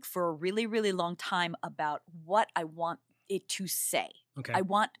think for a really, really long time about what I want it to say. Okay.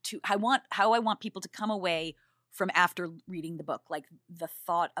 How I want people to come away from after reading the book, like the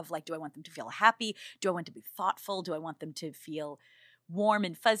thought of like, do I want them to feel happy? Do I want to be thoughtful? Do I want them to feel warm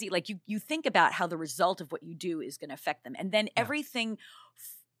and fuzzy? Like you think about how the result of what you do is going to affect them. And then everything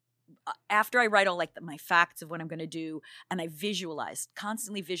after I write all like my facts of what I'm going to do, and I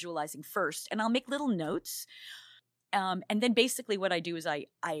constantly visualizing first, and I'll make little notes. And then basically what I do is I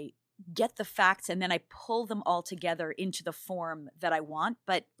get the facts and then I pull them all together into the form that I want.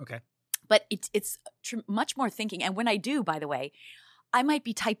 But it's much more thinking. And when I do, by the way, I might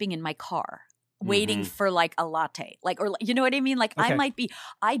be typing in my car, waiting for like a latte, like, or you know what I mean? Like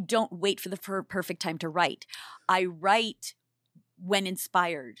I don't wait for the perfect time to write. I write when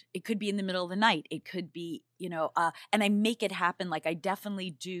inspired. It could be in the middle of the night. It could be, you know, and I make it happen. Like I definitely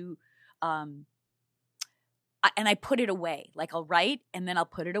do. And I put it away. Like I'll write and then I'll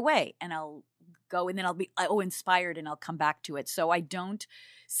put it away and I'll go and then I'll be inspired and I'll come back to it. So I don't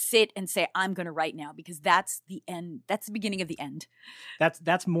sit and say I'm going to write now, because that's the end. That's the beginning of the end.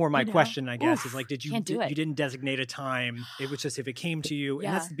 That's more my question, I guess. Is like, you didn't designate a time. It was just if it came to you,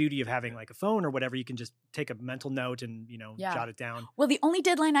 and that's the beauty of having like a phone or whatever. You can just take a mental note and jot it down. Well, the only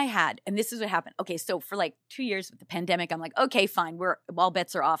deadline I had, and this is what happened. Okay, so for like 2 years with the pandemic, I'm like, okay, fine, all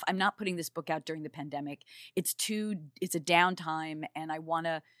bets are off. I'm not putting this book out during the pandemic. It's a downtime, and I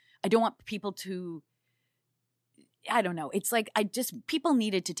don't want people to. I don't know. It's like people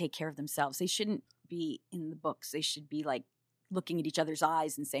needed to take care of themselves. They shouldn't be in the books. They should be like looking at each other's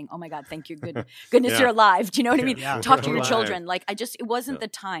eyes and saying, "Oh my God, thank you, goodness you're alive." Do you know what I mean? Talk to your children. Like it wasn't the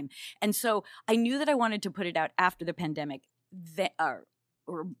time. And so I knew that I wanted to put it out after the pandemic, or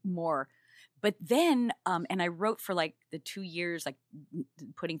more. But then, and I wrote for like the 2 years, like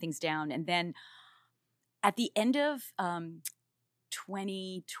putting things down, and then at the end of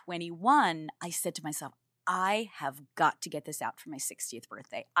 2021, I said to myself, I have got to get this out for my 60th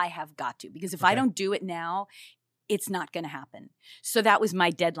birthday. I have got to, because if I don't do it now, it's not going to happen. So that was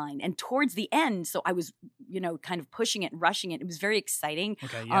my deadline. And towards the end, so I was, kind of pushing it and rushing it. It was very exciting.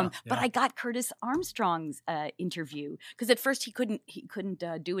 Okay, But I got Curtis Armstrong's interview because at first he couldn't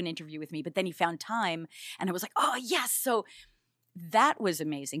do an interview with me, but then he found time and I was like, oh yes. So that was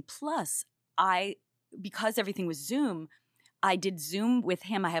amazing. Plus because everything was Zoom, I did Zoom with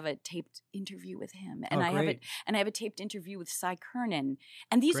him. I have a taped interview with him, and I have a taped interview with Cy Curnin.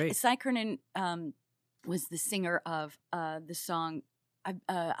 And Cy Curnin was the singer of the song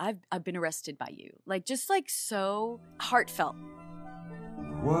 "I've Been Arrested by You," just so heartfelt.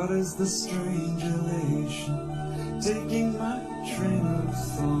 What is the strange elation taking my train of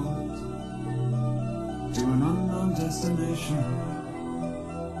thought to an unknown destination?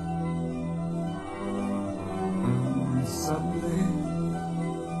 Suddenly,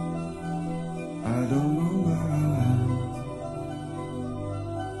 I don't know where I am,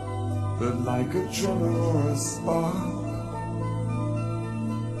 but like a tremor or a spark,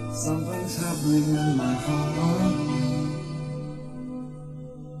 something's happening in my heart.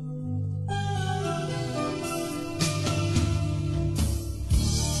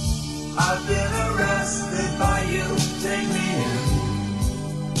 I've been arrested by you, take me in.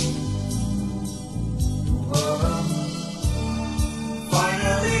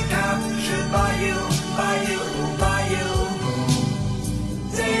 Finally captured by you,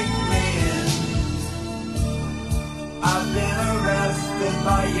 take me in. I've been arrested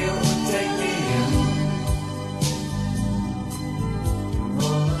by you, take me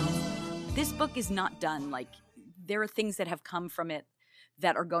in. This book is not done. There are things that have come from it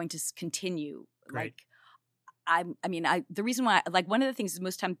that are going to continue. Great. The reason why, one of the things is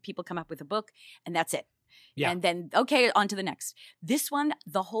most time people come up with a book and that's it. Yeah. And then, okay, on to the next. This one,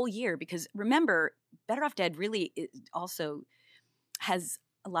 the whole year, because remember, Better Off Dead really also has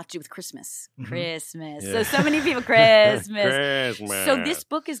a lot to do with Christmas. Mm-hmm. Christmas. Yeah. So many people, Christmas. Christmas. So this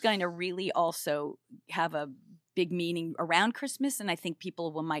book is going to really also have a big meaning around Christmas. And I think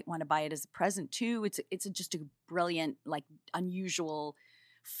people might want to buy it as a present too. It's just a brilliant, unusual,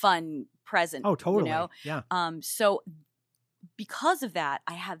 fun present. Oh, totally. Yeah. Yeah. So because of that,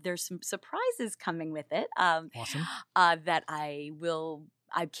 there's some surprises coming with it. Awesome. That I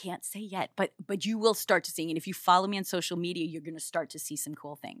can't say yet, but you will start to see. And if you follow me on social media, you're going to start to see some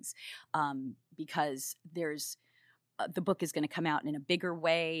cool things. Because there's the book is going to come out in a bigger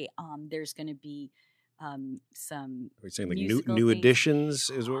way. There's going to be some. Are we saying musical new things.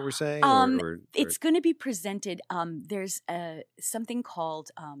 additions is what we're saying? It's going to be presented. There's something called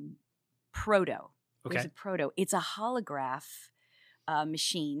Proto. Okay. There's a Proto. It's a holograph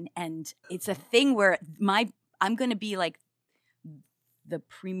machine, and it's a thing where I'm going to be the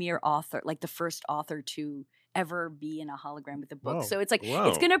premier author, the first author to ever be in a hologram with a book. Whoa. So it's it's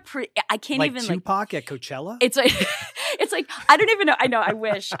Whoa. going to I can't even Tupac at Coachella. It's I don't even know. I know. I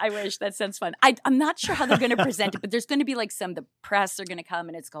wish that sounds fun. I'm not sure how they're going to present it, but there's going to be the press are going to come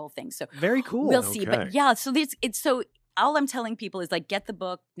and it's the whole thing. So very cool. We'll see. Okay. But yeah, so it's so all I'm telling people is get the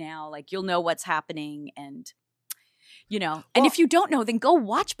book now. You'll know what's happening and and if you don't know, then go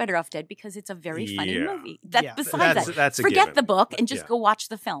watch Better Off Dead because it's a very funny movie. Besides that's a forget given. the book and just go watch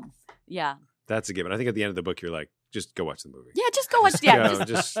the film. Yeah. That's a given. I think at the end of the book, you're just go watch the movie. Yeah, just go watch. Yeah,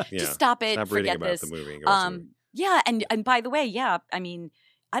 just stop it. Stop reading forget about this. the movie. And go watch the movie. Yeah, and by the way,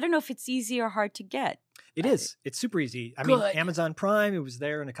 I don't know if it's easy or hard to get. It is. It's super easy. Good. Amazon Prime. It was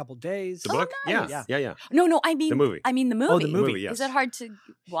there in a couple days. The book? Nice. Yeah. No. I mean the movie. I mean the movie. Oh, the movie. Yes. Is that hard to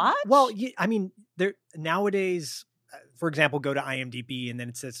watch? Well, there nowadays. For example, go to IMDb and then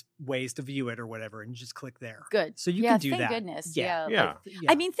it says ways to view it or whatever, and you just click there. Good. So you can do thank that. Goodness. Yeah. Yeah.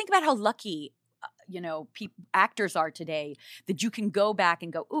 I mean, think about how lucky actors are today that you can go back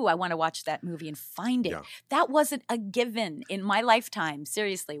and go, ooh, I want to watch that movie and find it. Yeah. That wasn't a given in my lifetime.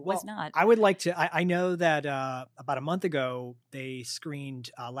 Seriously, was not. I would like to. I know that about a month ago they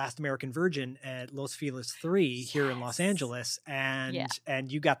screened Last American Virgin at Los Feliz 3 here in Los Angeles, and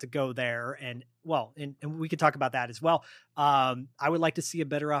you got to go there and we could talk about that as well. I would like to see a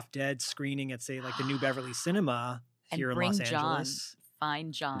Better Off Dead screening at say the New Beverly Cinema here in Los Angeles.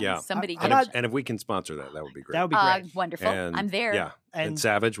 Find John. Yeah. Somebody. And if we can sponsor that, that would be great. That would be great. Wonderful. And, I'm there. Yeah. And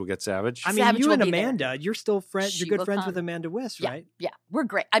Savage, we'll get Savage. I mean, Savage you will and be Amanda, you're still friends. She You're good will friends come. with Amanda Wiss, right? Yeah. We're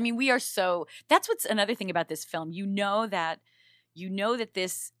great. I mean, we are so. That's what's another thing about this film. You know that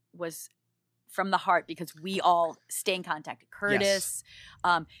this was from the heart because we all stay in contact. Curtis,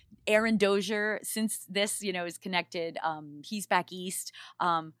 Aaron Dozier, since this, is connected, he's back east.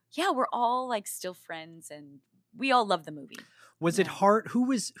 We're all still friends and we all love the movie. Was it hard? Who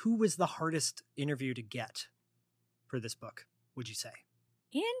was the hardest interview to get for this book, would you say?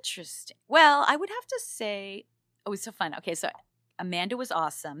 Interesting. Well, I would have to say it was so fun. Okay, so Amanda was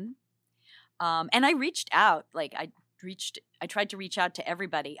awesome. And I reached out. Like I tried to reach out to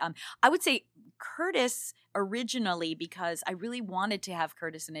everybody. I would say Curtis originally, because I really wanted to have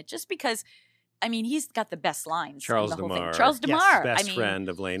Curtis in it, just because, I mean, he's got the best lines. Charles in the whole DeMar. thing. Charles DeMar. Best I mean, friend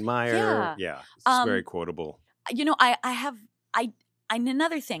of Lane Meyer. Yeah. It's very quotable. You know, and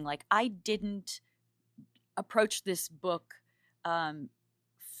another thing, like I didn't approach this book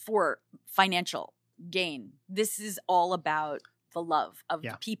for financial gain. This is all about the love of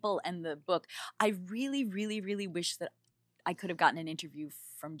the people and the book. I really, really, really wish that I could have gotten an interview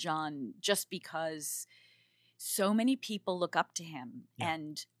from John, just because so many people look up to him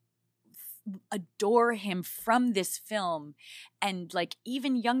and adore him from this film. And like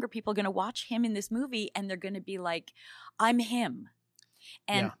even younger people are going to watch him in this movie and they're going to be like, I'm him.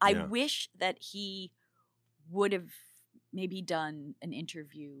 And I wish that he would have maybe done an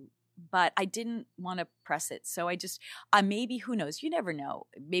interview, but I didn't want to press it. So I just, maybe, who knows? You never know.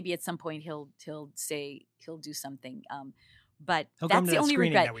 Maybe at some point he'll say he'll do something. But that's the only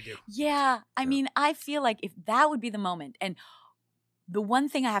regret. That we do. Yeah. I mean, I feel like if that would be the moment. And the one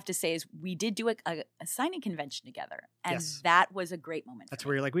thing I have to say is we did do a signing convention together. And that was a great moment. That's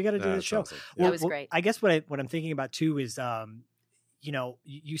where you're like, we got to do this show. Awesome. That was great. I guess what I'm thinking about too is, you know,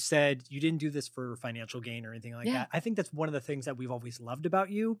 you said you didn't do this for financial gain or anything like that. I think that's one of the things that we've always loved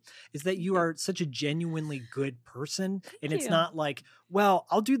about you, is that you are such a genuinely good person. And it's not like, well,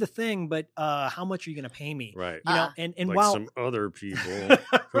 I'll do the thing, but how much are you going to pay me? Right. You know, and like while some other people who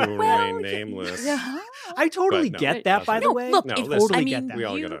will remain nameless. I totally get that, by the way. Look, I totally get that. We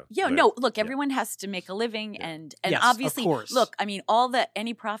all gotta look, everyone has to make a living. And Yes, obviously, of course. look, I mean,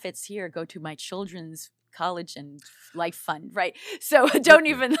 any profits here go to my children's college and life fund, right? So don't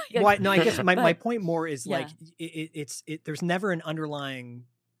even. Well, no, I guess my point more is like it's there's never an underlying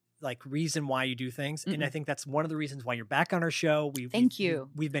like reason why you do things, and I think that's one of the reasons why you're back on our show. Thank you.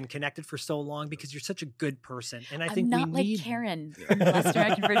 We've been connected for so long because you're such a good person, and I I'm think not we like need Karen from Last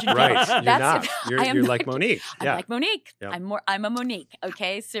American Virgin. Right, Day. you're not. You're like Monique. I'm like Monique. Yeah. I'm a Monique.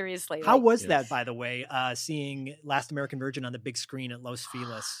 Okay, seriously. How was that, by the way? Seeing Last American Virgin on the big screen at Los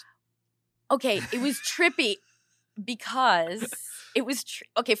Feliz. Okay, it was trippy because it was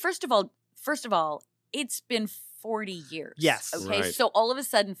okay. First of all, it's been 40 years. Yes. Okay, so all of a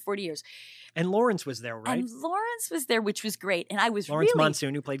sudden, 40 years. And Lawrence was there, right? And Lawrence was there, which was great. And I was Lawrence really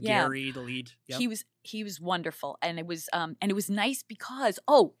Monsoon, who played Gary, the lead. Yep. He was wonderful, and it was nice because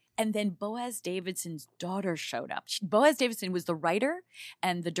and then Boaz Davidson's daughter showed up. Boaz Davidson was the writer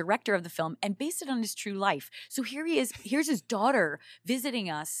and the director of the film and based it on his true life. So here he is. Here's his daughter visiting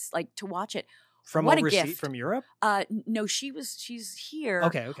us, like, to watch it. From what overseas, a gift. from Europe? No, she's here.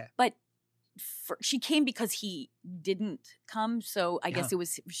 Okay. But she came because he didn't come. So I guess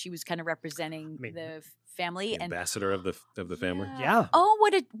she was kind of representing the family. The ambassador of the family. Yeah. Oh,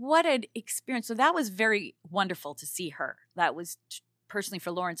 what an experience. So that was very wonderful to see her. That was personally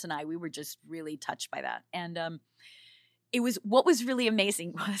for Lawrence and I, we were just really touched by that. And what was really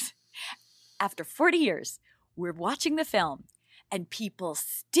amazing was after 40 years, we're watching the film and people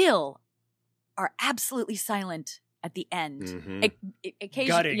still are absolutely silent at the end. Mm-hmm. Occasionally,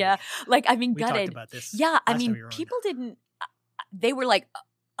 gutting. Yeah. Like, I mean, we gutted. talked about this. Yeah. I mean, we people didn't, they were like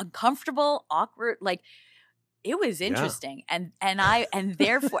uncomfortable, awkward, like, it was interesting. And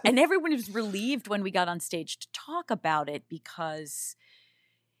therefore, and everyone was relieved when we got on stage to talk about it because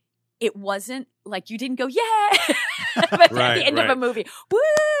it wasn't like you didn't go, yeah, but at the end of a movie, woo,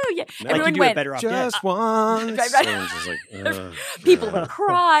 yeah. Like Everyone you do went, it Better Off just Dead. once. Right. And it's just like, people were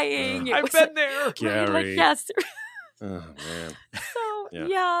crying. It I've was been like, there. right, Gary. like, yes. Oh man.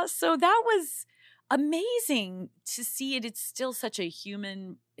 So so that was amazing to see it. It's still such a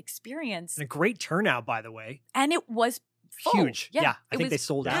human experience. And a great turnout, by the way. And it was full. Huge. Yeah, I think they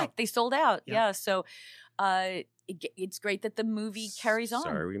sold out. They sold out. Yeah. Yeah. So it's great that the movie carries on.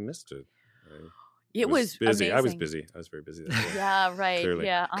 Sorry we missed it. It was busy. amazing. I was busy. I was very busy. That day. Yeah, right. Clearly.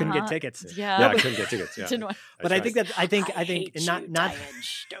 Yeah, Couldn't get tickets. Yeah, Yeah, I couldn't get tickets. Yeah. But I think I think hate not you, not. Diane.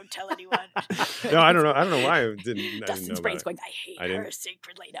 Shh, don't tell anyone. No, I don't know. I don't know why I didn't. Dustin's know brain's about going. I hate I didn't- her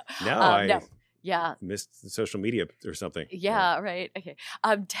secretly. No, Yeah. missed social media or something. Yeah, right. Okay.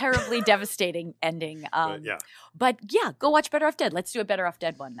 Terribly devastating ending. But yeah, go watch Better Off Dead. Let's do a Better Off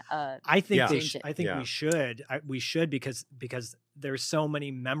Dead one. I think Yeah. I think we should. We should because there's so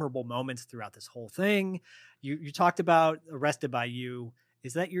many memorable moments throughout this whole thing. You talked about Arrested by You.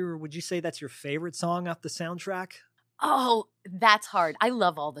 Is that would you say that's your favorite song off the soundtrack? Oh, that's hard. I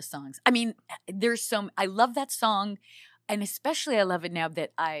love all the songs. I mean, I love that song. And especially I love it now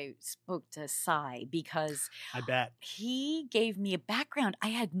that I spoke to Cy because I bet he gave me a background. I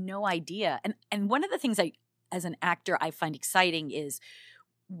had no idea. And one of the things I as an actor I find exciting is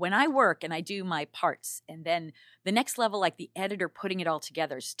when I work and I do my parts, and then the next level, like the editor putting it all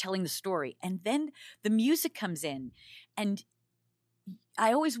together, telling the story, and then the music comes in. And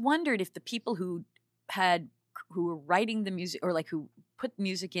I always wondered if the people who were writing the music, or like who put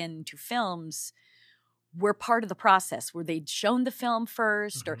music into films, were part of the process, where they'd shown the film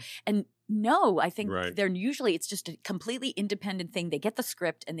first, and no, I think they're usually, it's just a completely independent thing. They get the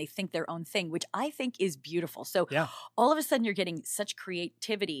script and they think their own thing, which I think is beautiful. So all of a sudden you're getting such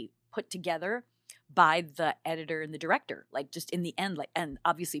creativity put together by the editor and the director, like just in the end, like, and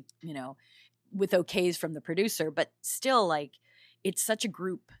obviously, you know, with okays from the producer, but still, like, it's such a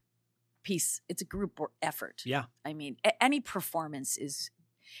group piece. It's a group effort. Yeah. I mean, any performance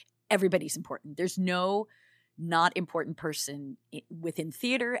everybody's important. There's no not important person within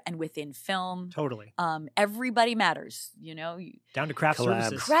theater and within film. Totally. Everybody matters, you know. Down to craft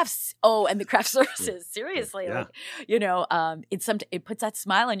services. And the craft services. Seriously, like, you know, it puts that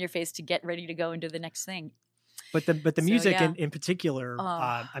smile on your face to get ready to go into the next thing. But the music in particular,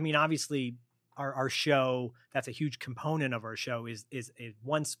 I mean, obviously, our show, that's a huge component of our show, is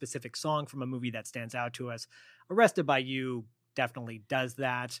one specific song from a movie that stands out to us. Arrested by You definitely does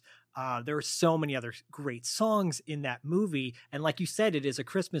that. There are so many other great songs in that movie. And like you said, it is a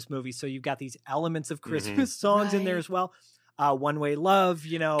Christmas movie. So you've got these elements of Christmas songs in there as well. One Way Love,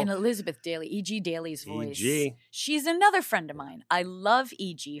 you know. And Elizabeth Daily, E.G. Daly's voice. E.G. She's another friend of mine. I love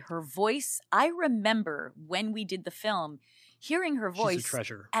E.G. Her voice, I remember when we did the film, hearing her voice. She's a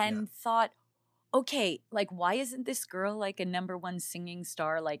treasure. And thought, okay, like, why isn't this girl like a #1 singing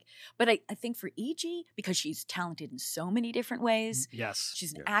star? Like, but I think for E.G., because she's talented in so many different ways. Yes.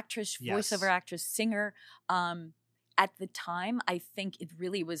 She's an actress, voiceover actress, singer. At the time, I think it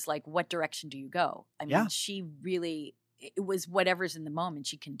really was like, what direction do you go? I mean, she really, it was whatever's in the moment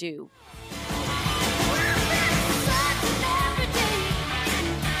she can do.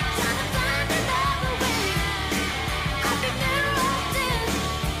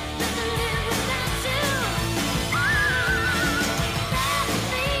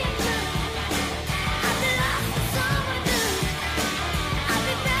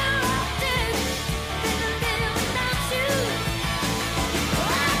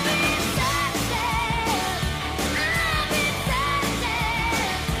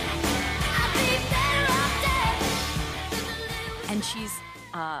 And she's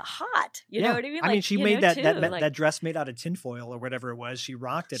hot, you know what I mean? I mean, like, she made that dress made out of tinfoil or whatever it was. She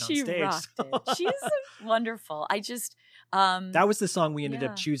rocked it on stage. She rocked it. She's wonderful. I just that was the song we ended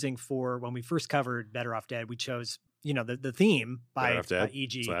up choosing for when we first covered Better Off Dead. We chose, you know, the theme by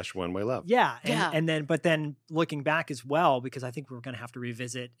E.G. / One Way Love. Yeah, and then looking back as well, because I think we're going to have to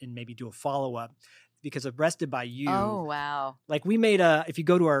revisit and maybe do a follow up, because Arrested by You. Oh wow! Like, we made if you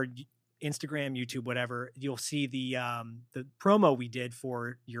go to our Instagram, YouTube, whatever, you'll see the promo we did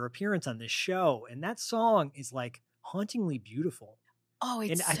for your appearance on this show, and that song is like hauntingly beautiful. Oh,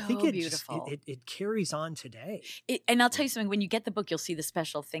 it's and I so think beautiful. It carries on today. And I'll tell you something. When you get the book, you'll see the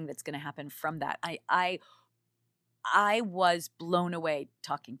special thing that's going to happen from that. I was blown away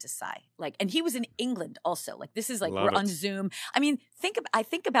talking to Cy. Like, and he was in England also. Like, this is like, we're on Zoom. I mean, I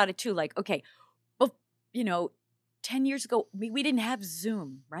think about it too. Like, okay, well, you know, 10 years ago, we didn't have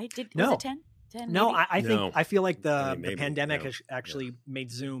Zoom, right? Was it 10? 10 no, maybe? I feel like the pandemic has actually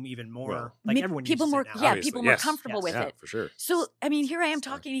made Zoom even more everyone people uses more it now. people more comfortable with it for sure. So I mean, here I am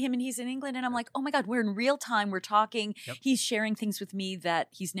talking to him, and he's in England, and I'm like, oh my God, we're in real time. We're talking. Yep. He's sharing things with me that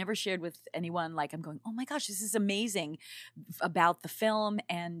he's never shared with anyone. Like, I'm going, oh my gosh, this is amazing about the film,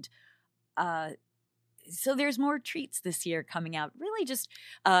 and so there's more treats this year coming out. Really, just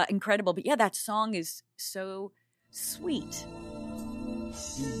incredible. But yeah, that song is so sweet.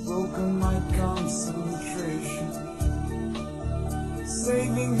 You've broken my concentration,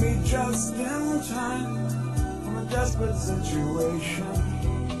 saving me just in time from a desperate situation.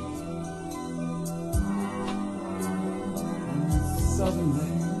 And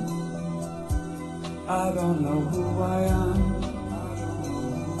suddenly, I don't know who I am.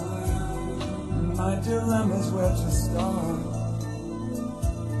 And my dilemma's where to start.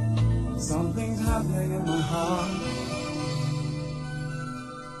 Something's happening in my heart.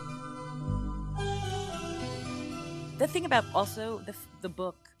 The thing about also the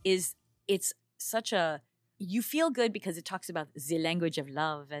book is it's such you feel good because it talks about the language of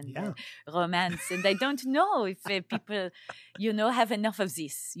love and romance, and I don't know if people, you know, have enough of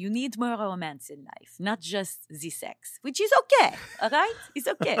this. You need more romance in life, not just the sex, which is okay, all right? It's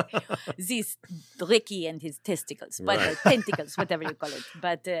okay. This Ricky and his testicles, but tentacles, whatever you call it.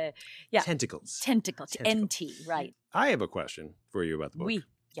 But Tentacles. NT, right. I have a question for you about the book.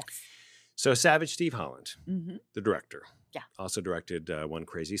 Yes. So Savage Steve Holland, the director. Yeah. Also directed One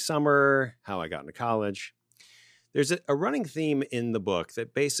Crazy Summer, How I Got into College. There's a running theme in the book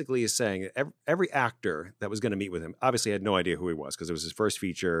that basically is saying that every actor that was going to meet with him obviously had no idea who he was because it was his first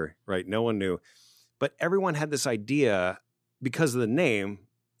feature, right? No one knew. But everyone had this idea because of the name.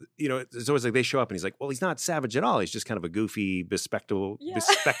 You know, it's always like they show up and he's like, well, he's not Savage at all. He's just kind of a goofy, bespectacled,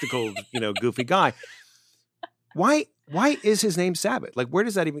 goofy guy. Why is his name Savage? Like, where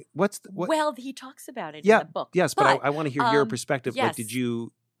does that even, Well, he talks about it in the book. Yes, but I want to hear your perspective. Yes. Like, did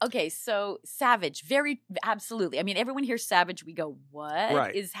you... Okay, so Savage, absolutely. I mean, everyone hears Savage, we go,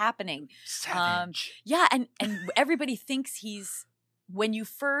 what is happening? Savage. Yeah, and everybody thinks he's, when you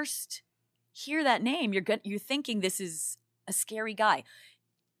first hear that name, you're thinking this is a scary guy.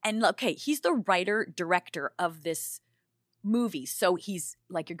 And okay, he's the writer, director of this movie. So he's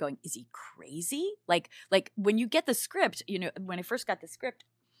like, you're going, is he crazy? Like when you get the script, you know, when I first got the script,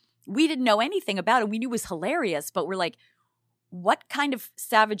 we didn't know anything about it. We knew it was hilarious, but we're like, what kind of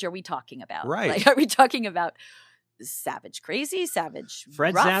Savage are we talking about? Right. Like, are we talking about Savage crazy, Savage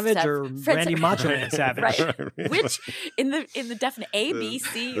Fred rough, Savage or Randy Macho Man Savage? Right. Which in the definite A, B,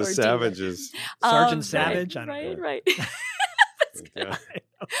 C, or D. Savages. Sergeant Savage? I don't know. Right.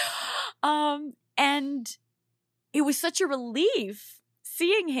 And it was such a relief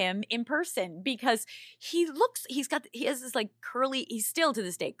seeing him in person because he has this like curly, he's still to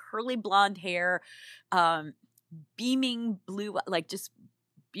this day, curly blonde hair, beaming blue, like just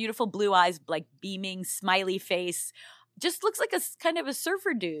beautiful blue eyes, like beaming smiley face, just looks like a kind of a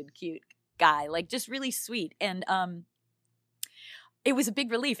surfer dude, cute guy, like just really sweet. And it was a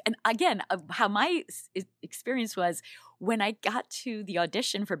big relief. And again, how my experience was when I got to the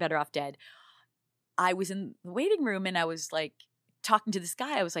audition for Better Off Dead, I was in the waiting room and I was like talking to this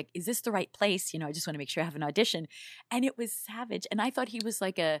guy. I was like, is this the right place? You know, I just want to make sure I have an audition. And it was Savage. And I thought he was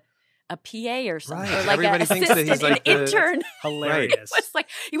like a PA or something, or like Everybody an thinks that he's assistant, like an intern. Hilarious.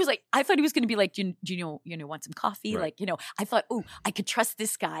 He was like, I thought he was going to be like, do you know, want some coffee? Right. Like, you know, I thought, oh, I could trust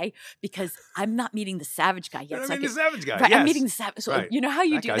this guy because I'm not meeting the Savage guy yet. I'm so meeting the Savage guy. Right, Yes. I'm meeting the Savage. So you know how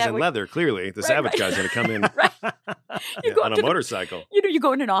you that do guy's that? in leather, clearly. The Savage guy's going to come in on a motorcycle. You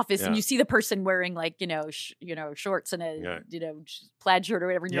go in an office and you see the person wearing like, shorts and a, plaid shirt or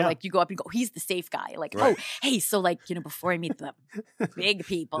whatever. And you're like, you go up and go, he's the safe guy. Like, oh, hey, so like, before I meet the big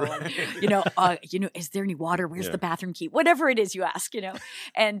people, and, is there any water? Where's the bathroom key? Whatever it is you ask,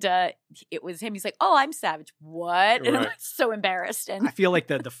 and it was him. He's like, oh, I'm Savage. What? And I'm like, so embarrassed. And I feel like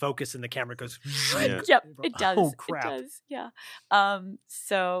the focus in the camera goes. Yep, it does. Oh crap! It does. Yeah.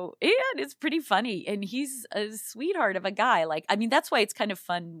 So it's pretty funny, and he's a sweetheart of a guy. Like, I mean, that's why it's kind of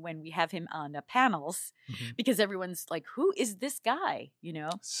fun when we have him on panels because everyone's like, who is this guy?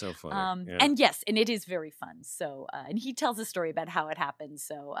 So funny. And yes, and it is very fun. So, and he tells a story about how it happened.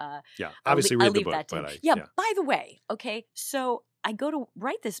 So, obviously read the book. By the way, okay, so I go to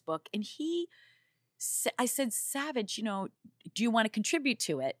write this book, and I said, Savage, do you want to contribute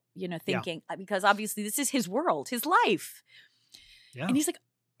to it? Thinking because obviously this is his world, his life. Yeah. And he's like,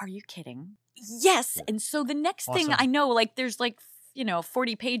 are you kidding? Yes. And so the next thing I know, like there's like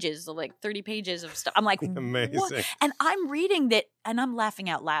 40 pages, like 30 pages of stuff. I'm like, amazing. What? And I'm reading that and I'm laughing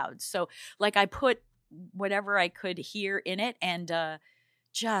out loud. So like I put whatever I could hear in it and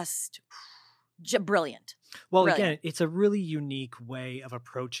just brilliant. Well, brilliant. Again, it's a really unique way of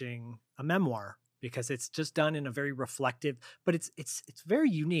approaching a memoir because it's just done in a very reflective, but it's very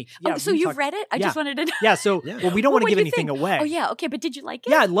unique. Yeah, so you've read it? I just wanted to know. Yeah, so well, we don't want to give anything away. Oh yeah, okay, but did you like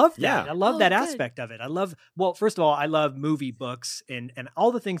it? Yeah, I love that. I love that aspect of it. Well, first of all, I love movie books and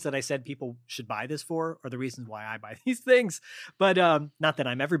all the things that I said people should buy this for are the reasons why I buy these things. But not that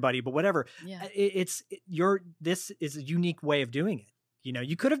I'm everybody, but whatever. Yeah. This is a unique way of doing it.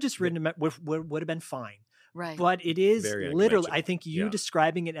 You could have just written it, would have been fine. Right. But it is literally, I think you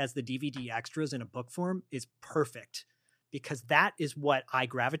describing it as the DVD extras in a book form is perfect because that is what I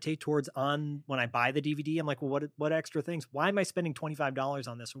gravitate towards when I buy the DVD. I'm like, well, what extra things? Why am I spending $25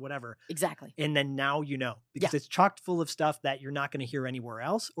 on this or whatever? Exactly. And then now because it's chocked full of stuff that you're not going to hear anywhere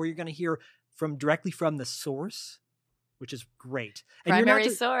else, or you're going to hear directly from the source, which is great. And primary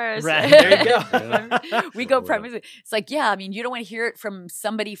source. Right, there you go. We go primary. It's like, you don't want to hear it from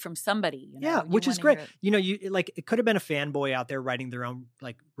somebody. Yeah, which is great. It could have been a fanboy out there writing their own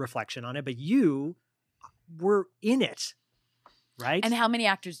like reflection on it, but you were in it, right? And how many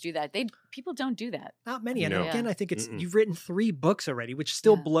actors do that? People don't do that. Not many. And again, I think you've written 3 books already, which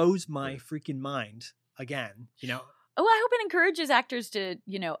still blows my freaking mind. Again, Oh, I hope it encourages actors to,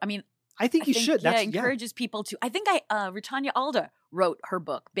 I think you should. Yeah, encourages people to. I think Britannia Alder wrote her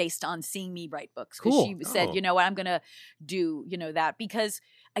book based on seeing me write books. Cool. She said, you know what, I'm going to do, that because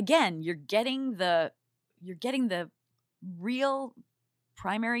again, you're getting the real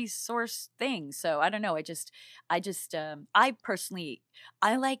primary source thing. So I don't know. I personally,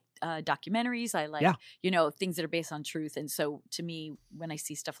 I like documentaries. I like, things that are based on truth. And so to me, when I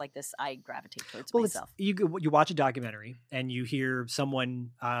see stuff like this, I gravitate towards myself. You watch a documentary and you hear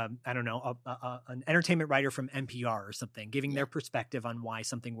someone, I don't know, an entertainment writer from NPR or something giving their perspective on why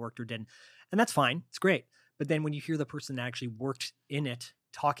something worked or didn't. And that's fine. It's great. But then when you hear the person that actually worked in it,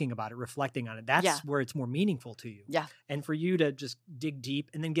 talking about it, reflecting on it, that's where it's more meaningful to you. Yeah. And for you to just dig deep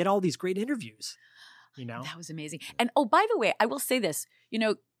and then get all these great interviews, That was amazing. And by the way, I will say this,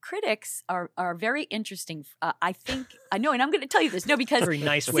 critics are very interesting. I think, I know, and I'm going to tell you this. No, because very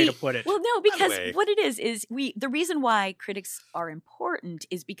nice way to put it. Well, no, because what it is the reason why critics are important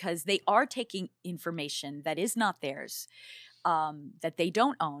is because they are taking information that is not theirs, that they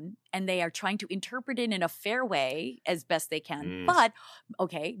don't own, and they are trying to interpret it in a fair way as best they can. But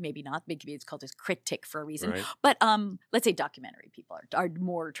okay, maybe not. Maybe it's called a critic for a reason. Right. But let's say documentary people are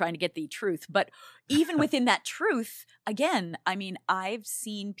more trying to get the truth. But even within that truth, again, I mean, I've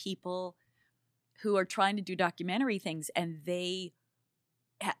seen people who are trying to do documentary things, and they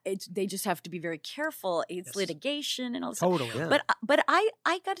just have to be very careful. It's litigation and all this Totally. stuff. Yeah. But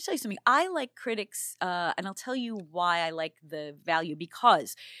I got to tell you something. I like critics, and I'll tell you why I like the value.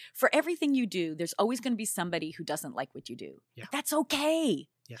 Because for everything you do, there's always going to be somebody who doesn't like what you do. Yeah. That's okay.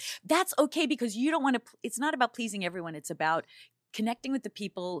 Yes. That's okay, because you don't want to. It's not about pleasing everyone. It's about connecting with the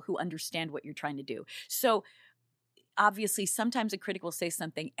people who understand what you're trying to do. So obviously, sometimes a critic will say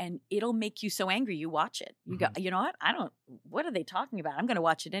something and it'll make you so angry you watch it. You go, you know what? What are they talking about? I'm going to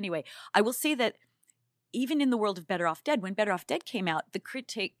watch it anyway. I will say that even in the world of Better Off Dead, when Better Off Dead came out, the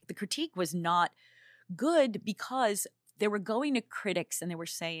critique was not good, because they were going to critics and they were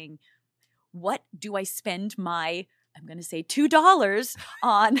saying, what do I spend my, I'm going to say $2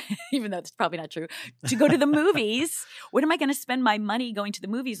 on, even though it's probably not true, to go to the movies? What am I going to spend my money going to the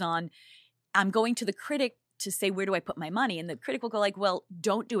movies on? I'm going to the critic to say, where do I put my money? And the critic will go like, well,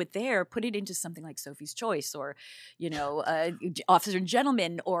 don't do it there. Put it into something like Sophie's Choice or, Officer and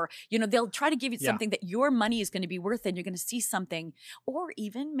Gentleman, or, they'll try to give you something that your money is going to be worth, and you're going to see something, or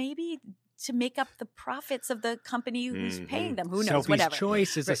even maybe to make up the profits of the company who's paying them. Who knows? Sophie's Whatever.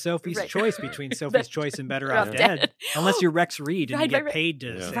 Choice is a Sophie's Choice between Sophie's Choice and Better Off Dead. Dead. Unless you're Rex Reed and you get paid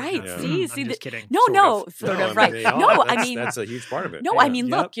to say Right. that. See, I'm just kidding. No, No, I right. mean, No, I mean, that's a huge part of it. No, Yeah. I mean,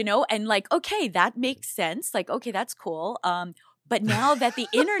 look, and like, okay, that makes sense. Like, okay, that's cool. But now that the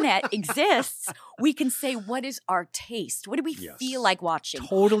internet exists, we can say, what is our taste? What do we feel like watching?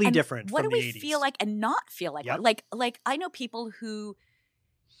 Totally And different What from do the we 80s. feel like and not feel like? Yep. Like I know people who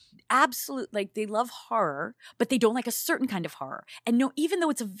they love horror, but they don't like a certain kind of horror. And no, even though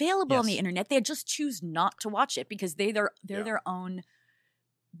it's available on the internet, they just choose not to watch it because they're their own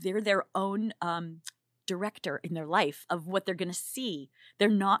director in their life of what they're going to see. They're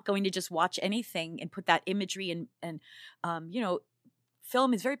not going to just watch anything and put that imagery and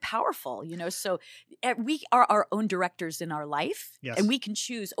film is very powerful, so we are our own directors in our life. Yes. And we can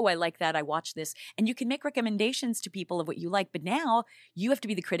choose, I like that, I watch this, and you can make recommendations to people of what you like, but now you have to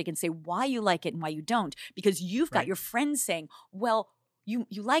be the critic and say why you like it and why you don't, because you've got your friends saying, well, you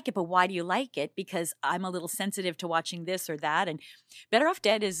like it, but why do you like it? Because I'm a little sensitive to watching this or that. And Better Off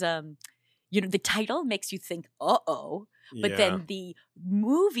Dead is the title makes you think, but then the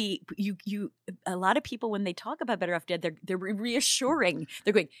movie, a lot of people, when they talk about Better Off Dead, they're reassuring.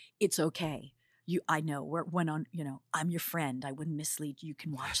 They're going, it's okay. I know I'm your friend. I wouldn't mislead you. You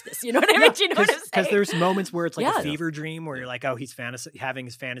can watch this. You know what I mean? Do you know what I'm saying? Because there's moments where it's like a fever dream where you're like, he's having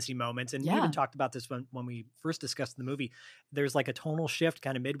his fantasy moments. And we even talked about this when we first discussed the movie. There's like a tonal shift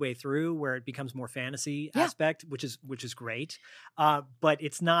kind of midway through where it becomes more fantasy aspect, which is great. But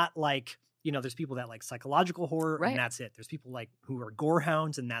it's not like, there's people that like psychological horror and that's it. There's people like who are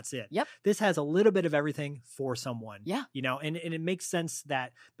gorehounds and that's it. Yep. This has a little bit of everything for someone. Yeah. And it makes sense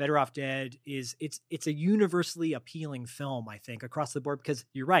that Better Off Dead it's a universally appealing film, I think, across the board, because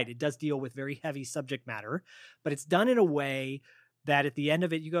you're right. It does deal with very heavy subject matter, but it's done in a way that at the end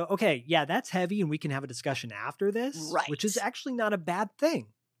of it, you go, okay, yeah, that's heavy and we can have a discussion after this, right, which is actually not a bad thing.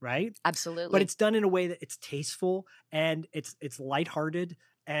 Right. Absolutely. But it's done in a way that it's tasteful and it's lighthearted.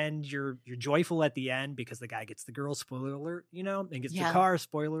 And you're joyful at the end because the guy gets the girl, spoiler alert, and gets the car,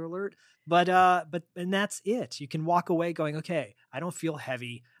 spoiler alert. But that's it. You can walk away going, okay, I don't feel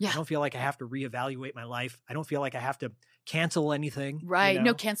heavy. I don't feel like I have to reevaluate my life. I don't feel like I have to cancel anything. Right. you know?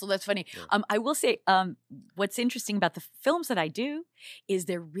 No, cancel. That's funny. I will say what's interesting about the films that I do is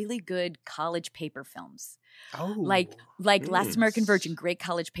they're really good college paper films. Oh. Like Last American Virgin, great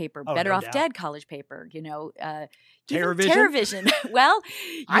college paper. Oh, Better no Off doubt. Dead college paper. Even TerrorVision? TerrorVision. Well,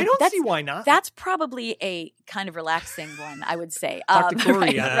 I don't see why not. That's probably a kind of relaxing one, I would say. Talk to Corey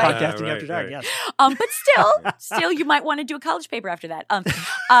right, on right. Podcasting After Dark, yes. But still, you might want to do a college paper after that. And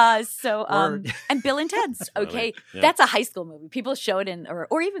Bill and Ted's. Okay, Yeah. that's a high school movie. People show it in,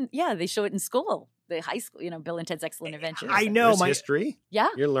 or even they show it in school. The high school, Bill and Ted's Excellent Adventures. I know There's my history. Yeah.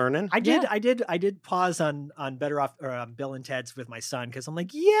 You're learning. I did pause on Better Off or Bill and Ted's with my son because I'm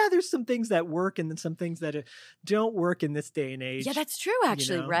like, yeah, there's some things that work and then some things that don't work in this day and age. Yeah, that's true.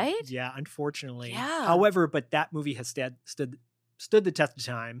 Actually, right? Yeah, unfortunately. Yeah. However, but that movie has stood the test of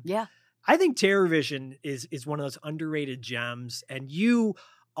time. Yeah. I think TerrorVision is one of those underrated gems, and you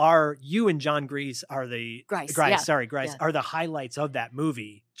and John Grice are the Grice, are the highlights of that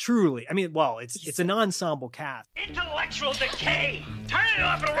movie. Truly, I mean, well, it's an ensemble cast. Intellectual decay! Turn it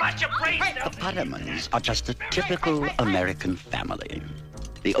off and watch your brain The Pottermans are just a typical American family.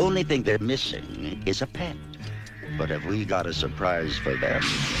 The only thing they're missing is a pet. But have we got a surprise for them?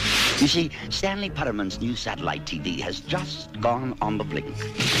 You see, Stanley Potterman's new satellite TV has just gone on the blink.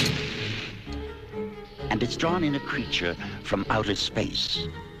 And it's drawn in a creature from outer space.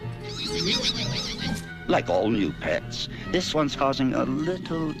 Like all new pets, this one's causing a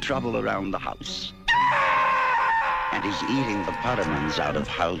little trouble around the house. And he's eating the Pottermans out of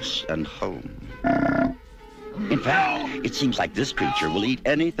house and home. In fact, it seems like this creature will eat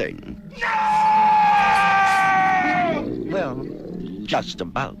anything. Well, just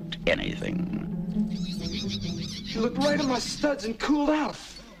about anything. She looked right at my studs and cooled out.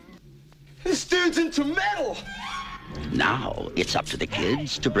 This dude's into metal! Now, it's up to the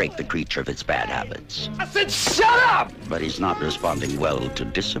kids to break the creature of its bad habits. I said shut up! But he's not responding well to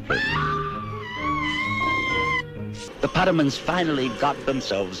discipline. The Pottermans finally got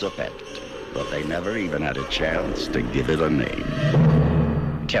themselves a pet, but they never even had a chance to give it a name.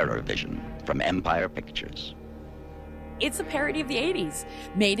 TerrorVision from Empire Pictures. It's a parody of the 80s,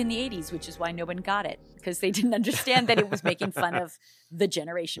 made in the 80s, which is why no one got it, because they didn't understand that it was making fun of the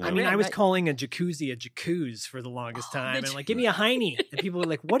generation. I mean, I was calling a jacuzzi a jacuzzi for the longest time. And I'm like, give me a Heine. And people were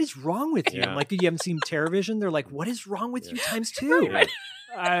like, what is wrong with you? Yeah. I'm like, you haven't seen TerrorVision? They're like, what is wrong with you times two? Right.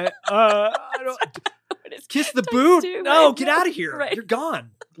 I don't... Kiss the boot? two? No, Right. get out of here. Right. You're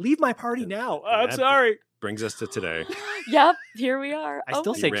gone. Leave my party now. I'm that sorry. Brings us to today. Yep, here we are. I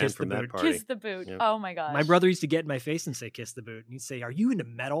still You say ran kiss the from that boot. party. Kiss the boot. Yep. Oh my gosh. My brother used to get in my face and say kiss the boot. And he'd say, are you into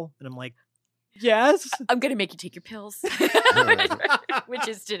metal? And I'm like, yes. I'm going to make you take your pills, which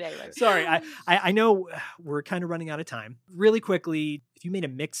is today. Right? Sorry, I know we're kind of running out of time. Really quickly, if you made a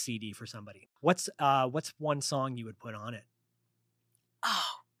mix CD for somebody, what's one song you would put on it? Oh,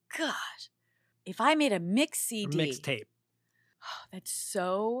 gosh. If I made a mix CD. Or mixtape. Oh, that's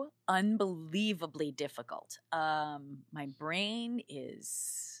so unbelievably difficult. My brain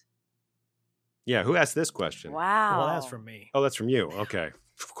is... Yeah, who asked this question? Wow. Well, that's from me. Oh, that's from you. Okay.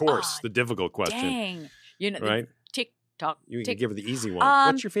 Of course, the difficult question. Dang. Right? Tick, tock, You tick. give her the easy one.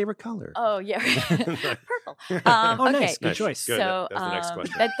 What's your favorite color? Oh, yeah. Purple. Oh, okay. nice. Good choice. Good. So That's the next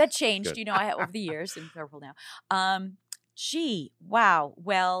question. that changed, Good. I over the years in purple now. Gee, wow.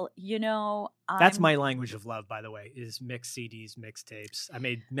 Well, That's my language of love, by the way, is mixed CDs, mixtapes. I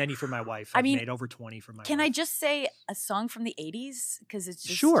made many for my wife. I've made over 20 for my Can wife. I just say a song from the 80s? Because it's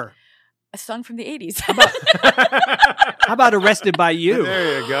just Sure. a song from the 80s. How about Arrested by You?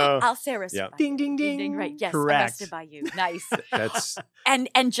 There you go. I'll say Arrested Yeah. by Ding, ding, You. ding. Right. Yes. Correct. Arrested by You. Nice. That's and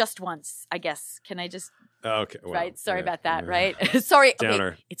just once, I guess. Can I just okay. Well, right? Sorry yeah, about that, yeah. right? Sorry. Downer.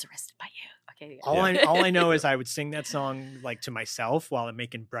 Okay. It's Arrested by You. Okay. All I know is I would sing that song like to myself while I'm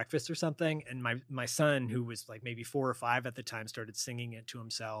making breakfast or something, and my son, who was like maybe 4 or 5 at the time, started singing it to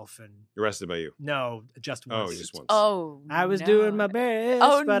himself. And Arrested by You. no, just once. Oh, just once. Oh, I was no. doing my best,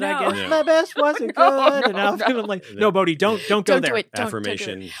 Oh, but I no. guess Yeah. my best wasn't good. No, And I'm no. feeling like, no, Bodhi, don't go Don't there. do it. Don't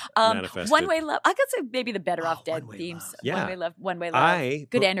Affirmation do it. manifested. One Way Love. I could say maybe the Better Off Dead One Way themes. Love. Yeah. One Way Love. One Way Love. I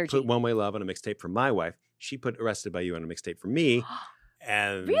Good put, energy. put One Way Love on a mixtape for my wife. She put Arrested by You on a mixtape for me.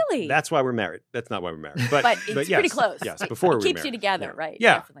 And Really? that's why we're married. That's not why we're married. But, But it's yes, pretty close. Yes, It before we keeps were you married. together, Yeah. right?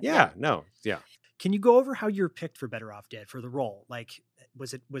 Yeah, Definitely. yeah, no, yeah. Can you go over how you're picked for Better Off Dead for the role? Like,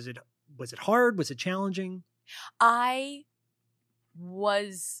 was it hard? Was it challenging? I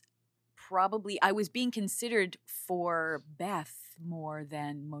was being considered for Beth more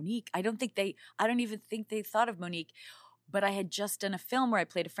than Monique. I don't even think they thought of Monique, but I had just done a film where I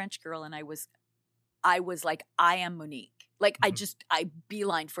played a French girl, and I was like, I am Monique. Like I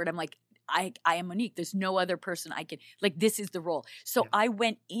beelined for it. I'm like, I am Monique. There's no other person I can, like, this is the role. So I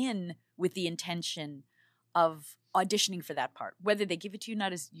went in with the intention of auditioning for that part. Whether they give it to you,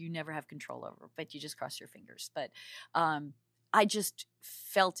 not as you never have control over, but you just cross your fingers. But I just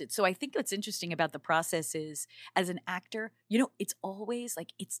felt it. So I think what's interesting about the process is, as an actor, you know, it's always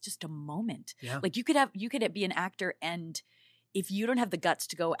like, it's just a moment. Yeah. Like you could be an actor, and if you don't have the guts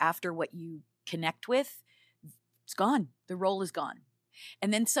to go after what you connect with, it's gone. The role is gone.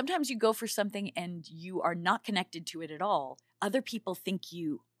 And then sometimes you go for something and you are not connected to it at all. Other people think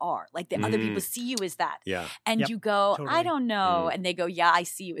you are. Like the other people see you as that. Yeah. And you go, totally. I don't know. And they go, yeah, I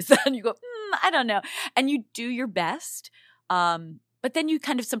see you as that. And you go, I don't know. And you do your best. But then you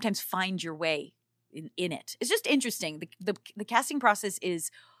kind of sometimes find your way in it. It's just interesting. The casting process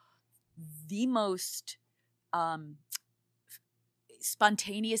is the most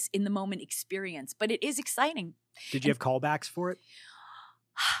spontaneous, in the moment experience, but it is exciting. Did you have callbacks for it?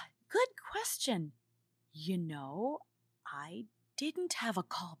 Good question. You know, I didn't have a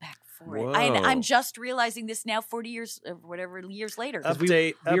callback for it. I'm just realizing this now, 40 years, whatever years later.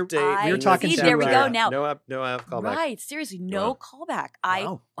 Update. We were talking. See, there we go. Now, no callback. Right? Seriously, no callback.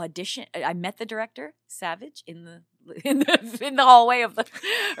 I auditioned. I met the director, Savage, in the hallway of the,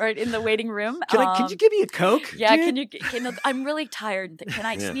 right in the waiting room. Can you give me a Coke? Yeah. dude? Can you? I'm really tired. Can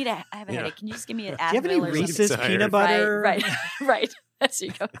I just need I have a headache. Can you just give me an Advil? Do you have any or Reese's something? peanut butter? Right. There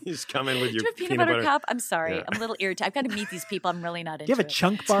you go. You just come in with your Do you have peanut butter cup? I'm sorry. Yeah. I'm a little irritated. I've got to meet these people. I'm really not into Do you have a it.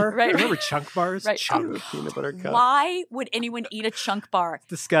 chunk bar? Right. Remember chunk bars? Right. peanut butter cup. Why would anyone eat a chunk bar?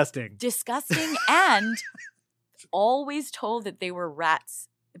 Disgusting. And always told that they were rats.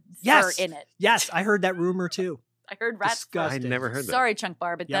 Yes. In it. Yes, I heard that rumor too. I heard rats. I never heard that. Sorry, chunk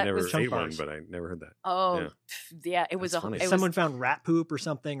bar, but I that never was ate one, but I never heard that. Oh, yeah. It was funny. Someone found rat poop or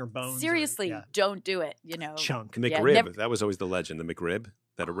something, or bones. Seriously, don't do it. You know, chunk. McRib. That was always the legend. The McRib.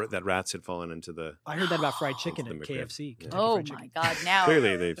 That rats had fallen into the. I heard that about fried chicken at KFC. Yeah. Oh my God! Now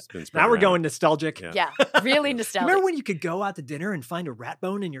clearly they've been. Now we're going nostalgic. Yeah, really nostalgic. Remember when you could go out to dinner and find a rat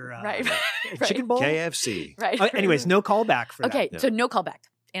bone in your chicken bowl? KFC. Right. Anyways, no callback for that. Okay, so no callback.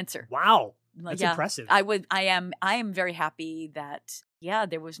 Answer. Wow. That's impressive. I am very happy that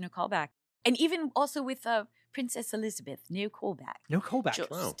there was no callback. And even also with Princess Elizabeth, no callback. No callback.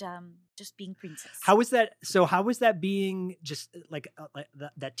 Just being princess. How was that? So how was that being just like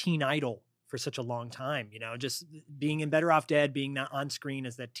that teen idol for such a long time? You know, just being in Better Off Dead, being not on screen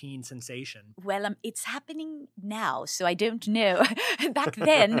as that teen sensation. Well, it's happening now, so I don't know. Back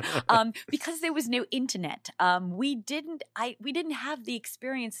then, because there was no internet, we didn't have the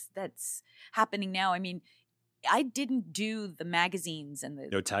experience that's happening now. I mean, I didn't do the magazines and the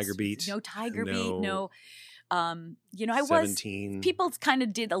no Tiger Beat, you know, I 17. was, people kind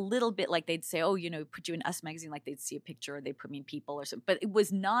of did a little bit like they'd say, oh, you know, put you in Us magazine, like they'd see a picture or they'd put me in People or something. But it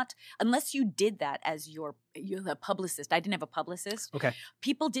was not, unless you did that as you're a publicist. I didn't have a publicist. Okay.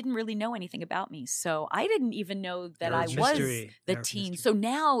 People didn't really know anything about me. So I didn't even know that I was mystery. the teen. So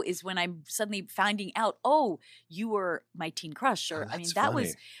now is when I'm suddenly finding out, oh, you were my teen crush. Or, I mean, that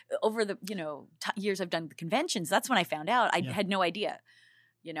was over the, you know, years I've done the conventions. That's when I found out. I had no idea.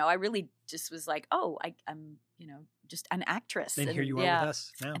 You know, I really just was like, oh, I'm, you know, just an actress. And here you are with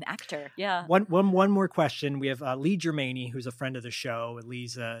us now. An actor, yeah. One more question. We have Lee Germani, who's a friend of the show.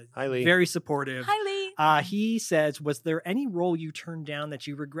 Lee's Hi, Lee. Very supportive. Hi, Lee. He says, was there any role you turned down that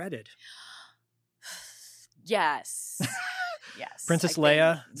you regretted? Yes. Yes. Princess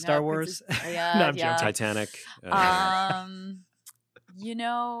Leia, Star Wars? No, I'm joking. Titanic. You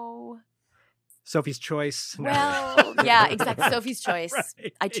know... Sophie's Choice. Well, yeah, exactly. Sophie's Choice.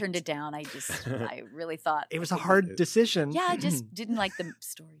 Right. I turned it down. I really thought it was a hard decision. Yeah, I just didn't like the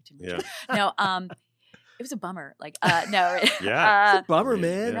story too much. Yeah. No, it was a bummer. Like, no. Yeah. It's a bummer,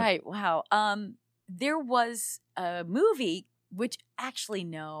 man. Right. Wow. There was a movie, which actually,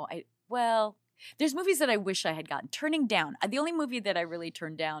 there's movies that I wish I had gotten. Turning down. The only movie that I really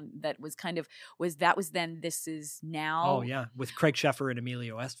turned down that was Then, This Is Now. Oh, yeah. With Craig Sheffer and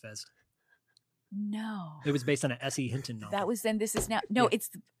Emilio Estevez. No. It was based on an S.E. Hinton novel. That was Then, This Is Now. No, it's...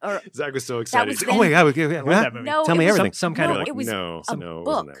 Zach was so excited. Was oh my God. No, tell me everything. Some kind of... It was a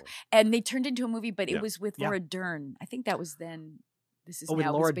book. And they turned into a movie, but it was with Laura Dern. I think that was Then... This Is Now. With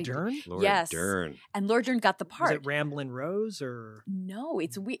Laura Dern? Yes. Dern. And Laura Dern got the part. Was it Ramblin' Rose or... No,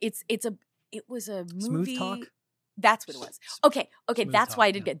 it was a movie... Smooth Talk? That's what it was. Okay, Smooth that's Talk, why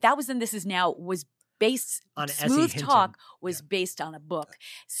I did get... That was Then, This Is Now was based on Smooth Talk was based on a book.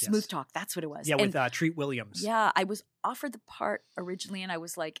 Smooth Talk, that's what it was. Yeah, with Treat Williams. Yeah, I was offered the part originally, and I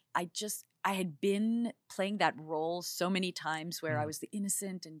was like, I had been playing that role so many times where I was the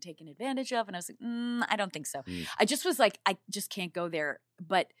innocent and taken advantage of, and I was like, I don't think so. I just was like, I just can't go there.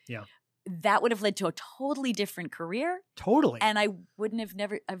 But that would have led to a totally different career. Totally. And I wouldn't have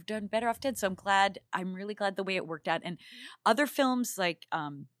I've done Better Off Dead. So I'm really glad the way it worked out. And other films like,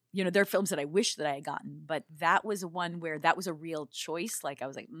 there are films that I wish that I had gotten, but that was one where that was a real choice. Like I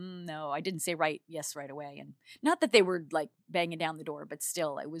was like, no, I didn't say yes right away. And not that they were like banging down the door, but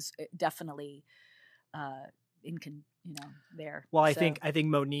still it was definitely there. Well, I think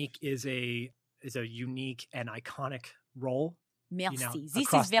Monique is a unique and iconic role. Merci.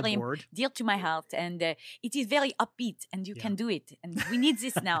 This is very dear to my heart, and it is very upbeat, and you can do it. And we need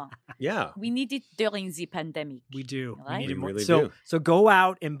this now. Yeah, we need it during the pandemic. We do. Right? We need it more. Really do. So go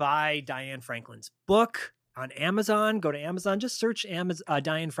out and buy Diane Franklin's book on Amazon. Go to Amazon. Just search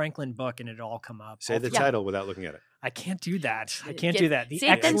Diane Franklin book, and it'll all come up. Say the title without looking at it. I can't do that. I can't do that. Say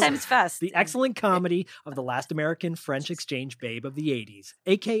it 10 times fast. The excellent comedy of the last American French exchange babe of the 80s,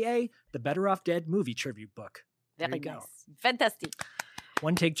 a.k.a. the Better Off Dead movie tribute book. Very nice. Fantastic.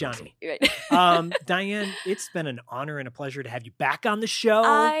 One take, Johnny. Right. Diane, it's been an honor and a pleasure to have you back on the show.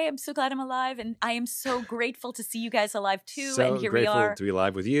 I am so glad I'm alive, and I am so grateful to see you guys alive too. So and here we are. grateful to be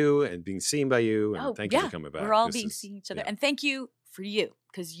live with you and being seen by you. And thank you for coming back. We're all seeing each other. And thank you for you,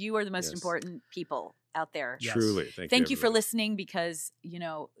 because you are the most important people out there. Yes. Truly. Thank you for listening, because,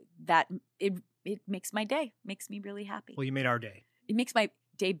 that it makes my day, makes me really happy. Well, you made our day. It makes my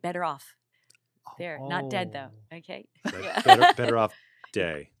day better off. Not dead though. Okay. Better off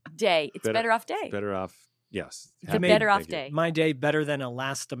day. It's better off day. Better off. Yes. It's a better off day. My day better than a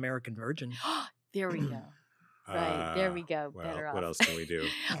last American virgin. There we go. Right. There we go. Well, better off. What else can we do?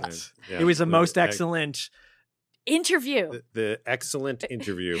 It was a most excellent interview. The excellent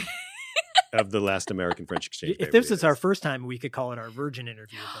interview of the last American French exchange. If this was our first time, we could call it our virgin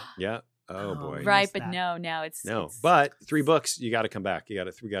interview. But... Yeah. Oh boy. Right, but now it's But 3 books, you got to come back. We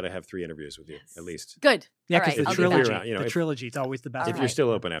got to have 3 interviews with you at least. Good. Yeah, because right, the trilogy, the trilogy, it's always the best. If you're still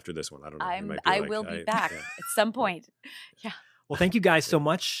open after this one, I don't know. I will be back at some point. Yeah. Well, thank you guys so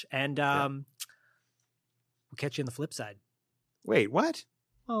much, and we'll catch you on the flip side. Wait, what?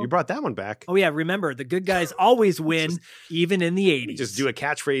 You brought that one back. Oh yeah, remember the good guys always win, even in the 80s. Just do a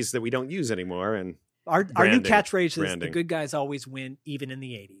catchphrase that we don't use anymore, and. Our new catchphrase is the good guys always win, even in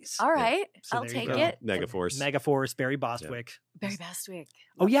the 80s. All right. So I'll take it. Megaforce, Barry Bostwick. Yeah. Barry Bostwick.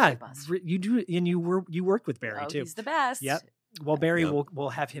 Oh, yeah. You do. And you worked with Barry, too. He's the best. Yep. Well, Barry, we'll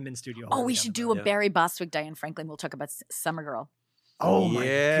have him in studio. Oh, we should do a Barry Bostwick, Diane Franklin. We'll talk about Summer Girl. Oh, my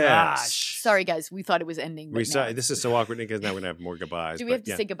gosh. Sorry, guys. We thought it was ending. This is so awkward because now we're going to have more goodbyes. Do we have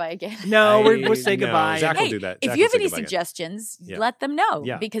to say goodbye again? No, we'll say goodbye. Zach will do that. If you have any suggestions, let them know.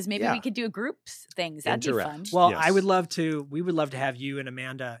 Yeah. Because maybe we could do a group things. That'd be fun. Well, we would love to have you and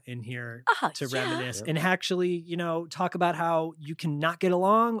Amanda in here to reminisce and actually, talk about how you can not get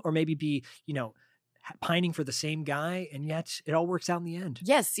along or maybe be, pining for the same guy, and yet it all works out in the end.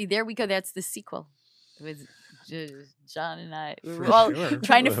 Yes. See, there we go. That's the sequel. With John and I. We were all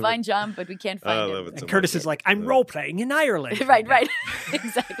trying to find John, but we can't find him. And Curtis is like, I'm role-playing in Ireland. Right.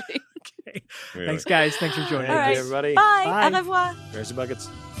 Exactly. Okay. Thanks, guys. Thanks for joining us. Thank you, everybody. Bye. Au revoir. There's the buckets.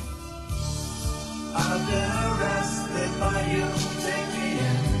 I've been arrested by you. Take me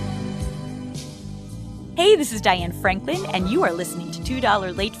in. Hey, this is Diane Franklin, and you are listening to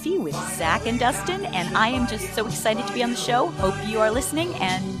 $2 Late Fee with Zach and Dustin, and I am just so excited to be on the show. Hope you are listening,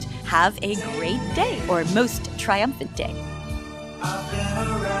 and have a great day, or most triumphant day. I've been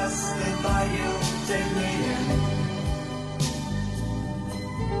arrested by you. Take me in.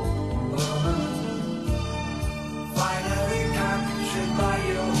 Finally captured by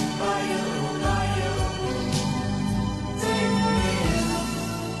you. Take me in.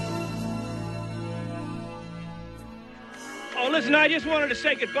 Oh, listen, I just wanted to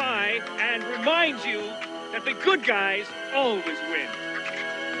say goodbye and remind you that the good guys always win.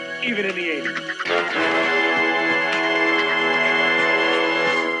 Even in the 80s.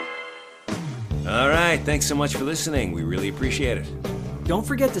 All right. Thanks so much for listening. We really appreciate it. Don't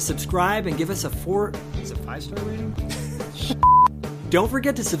forget to subscribe and give us a 5-star rating? Don't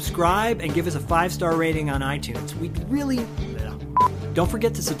forget to subscribe and give us a 5-star rating on iTunes. Don't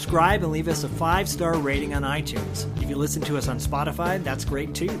forget to subscribe and leave us a 5-star rating on iTunes. If you listen to us on Spotify, that's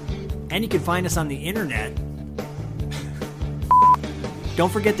great too. And you can find us on the internet. Don't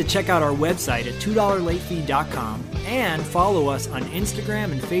forget to check out our website at $2latefee.com and follow us on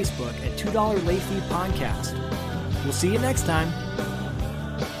Instagram and Facebook at $2 Late Fee Podcast. We'll see you next time.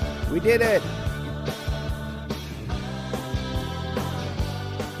 We did it.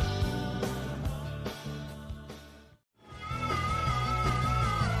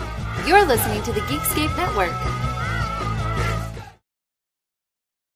 You're listening to the Geekscape Network.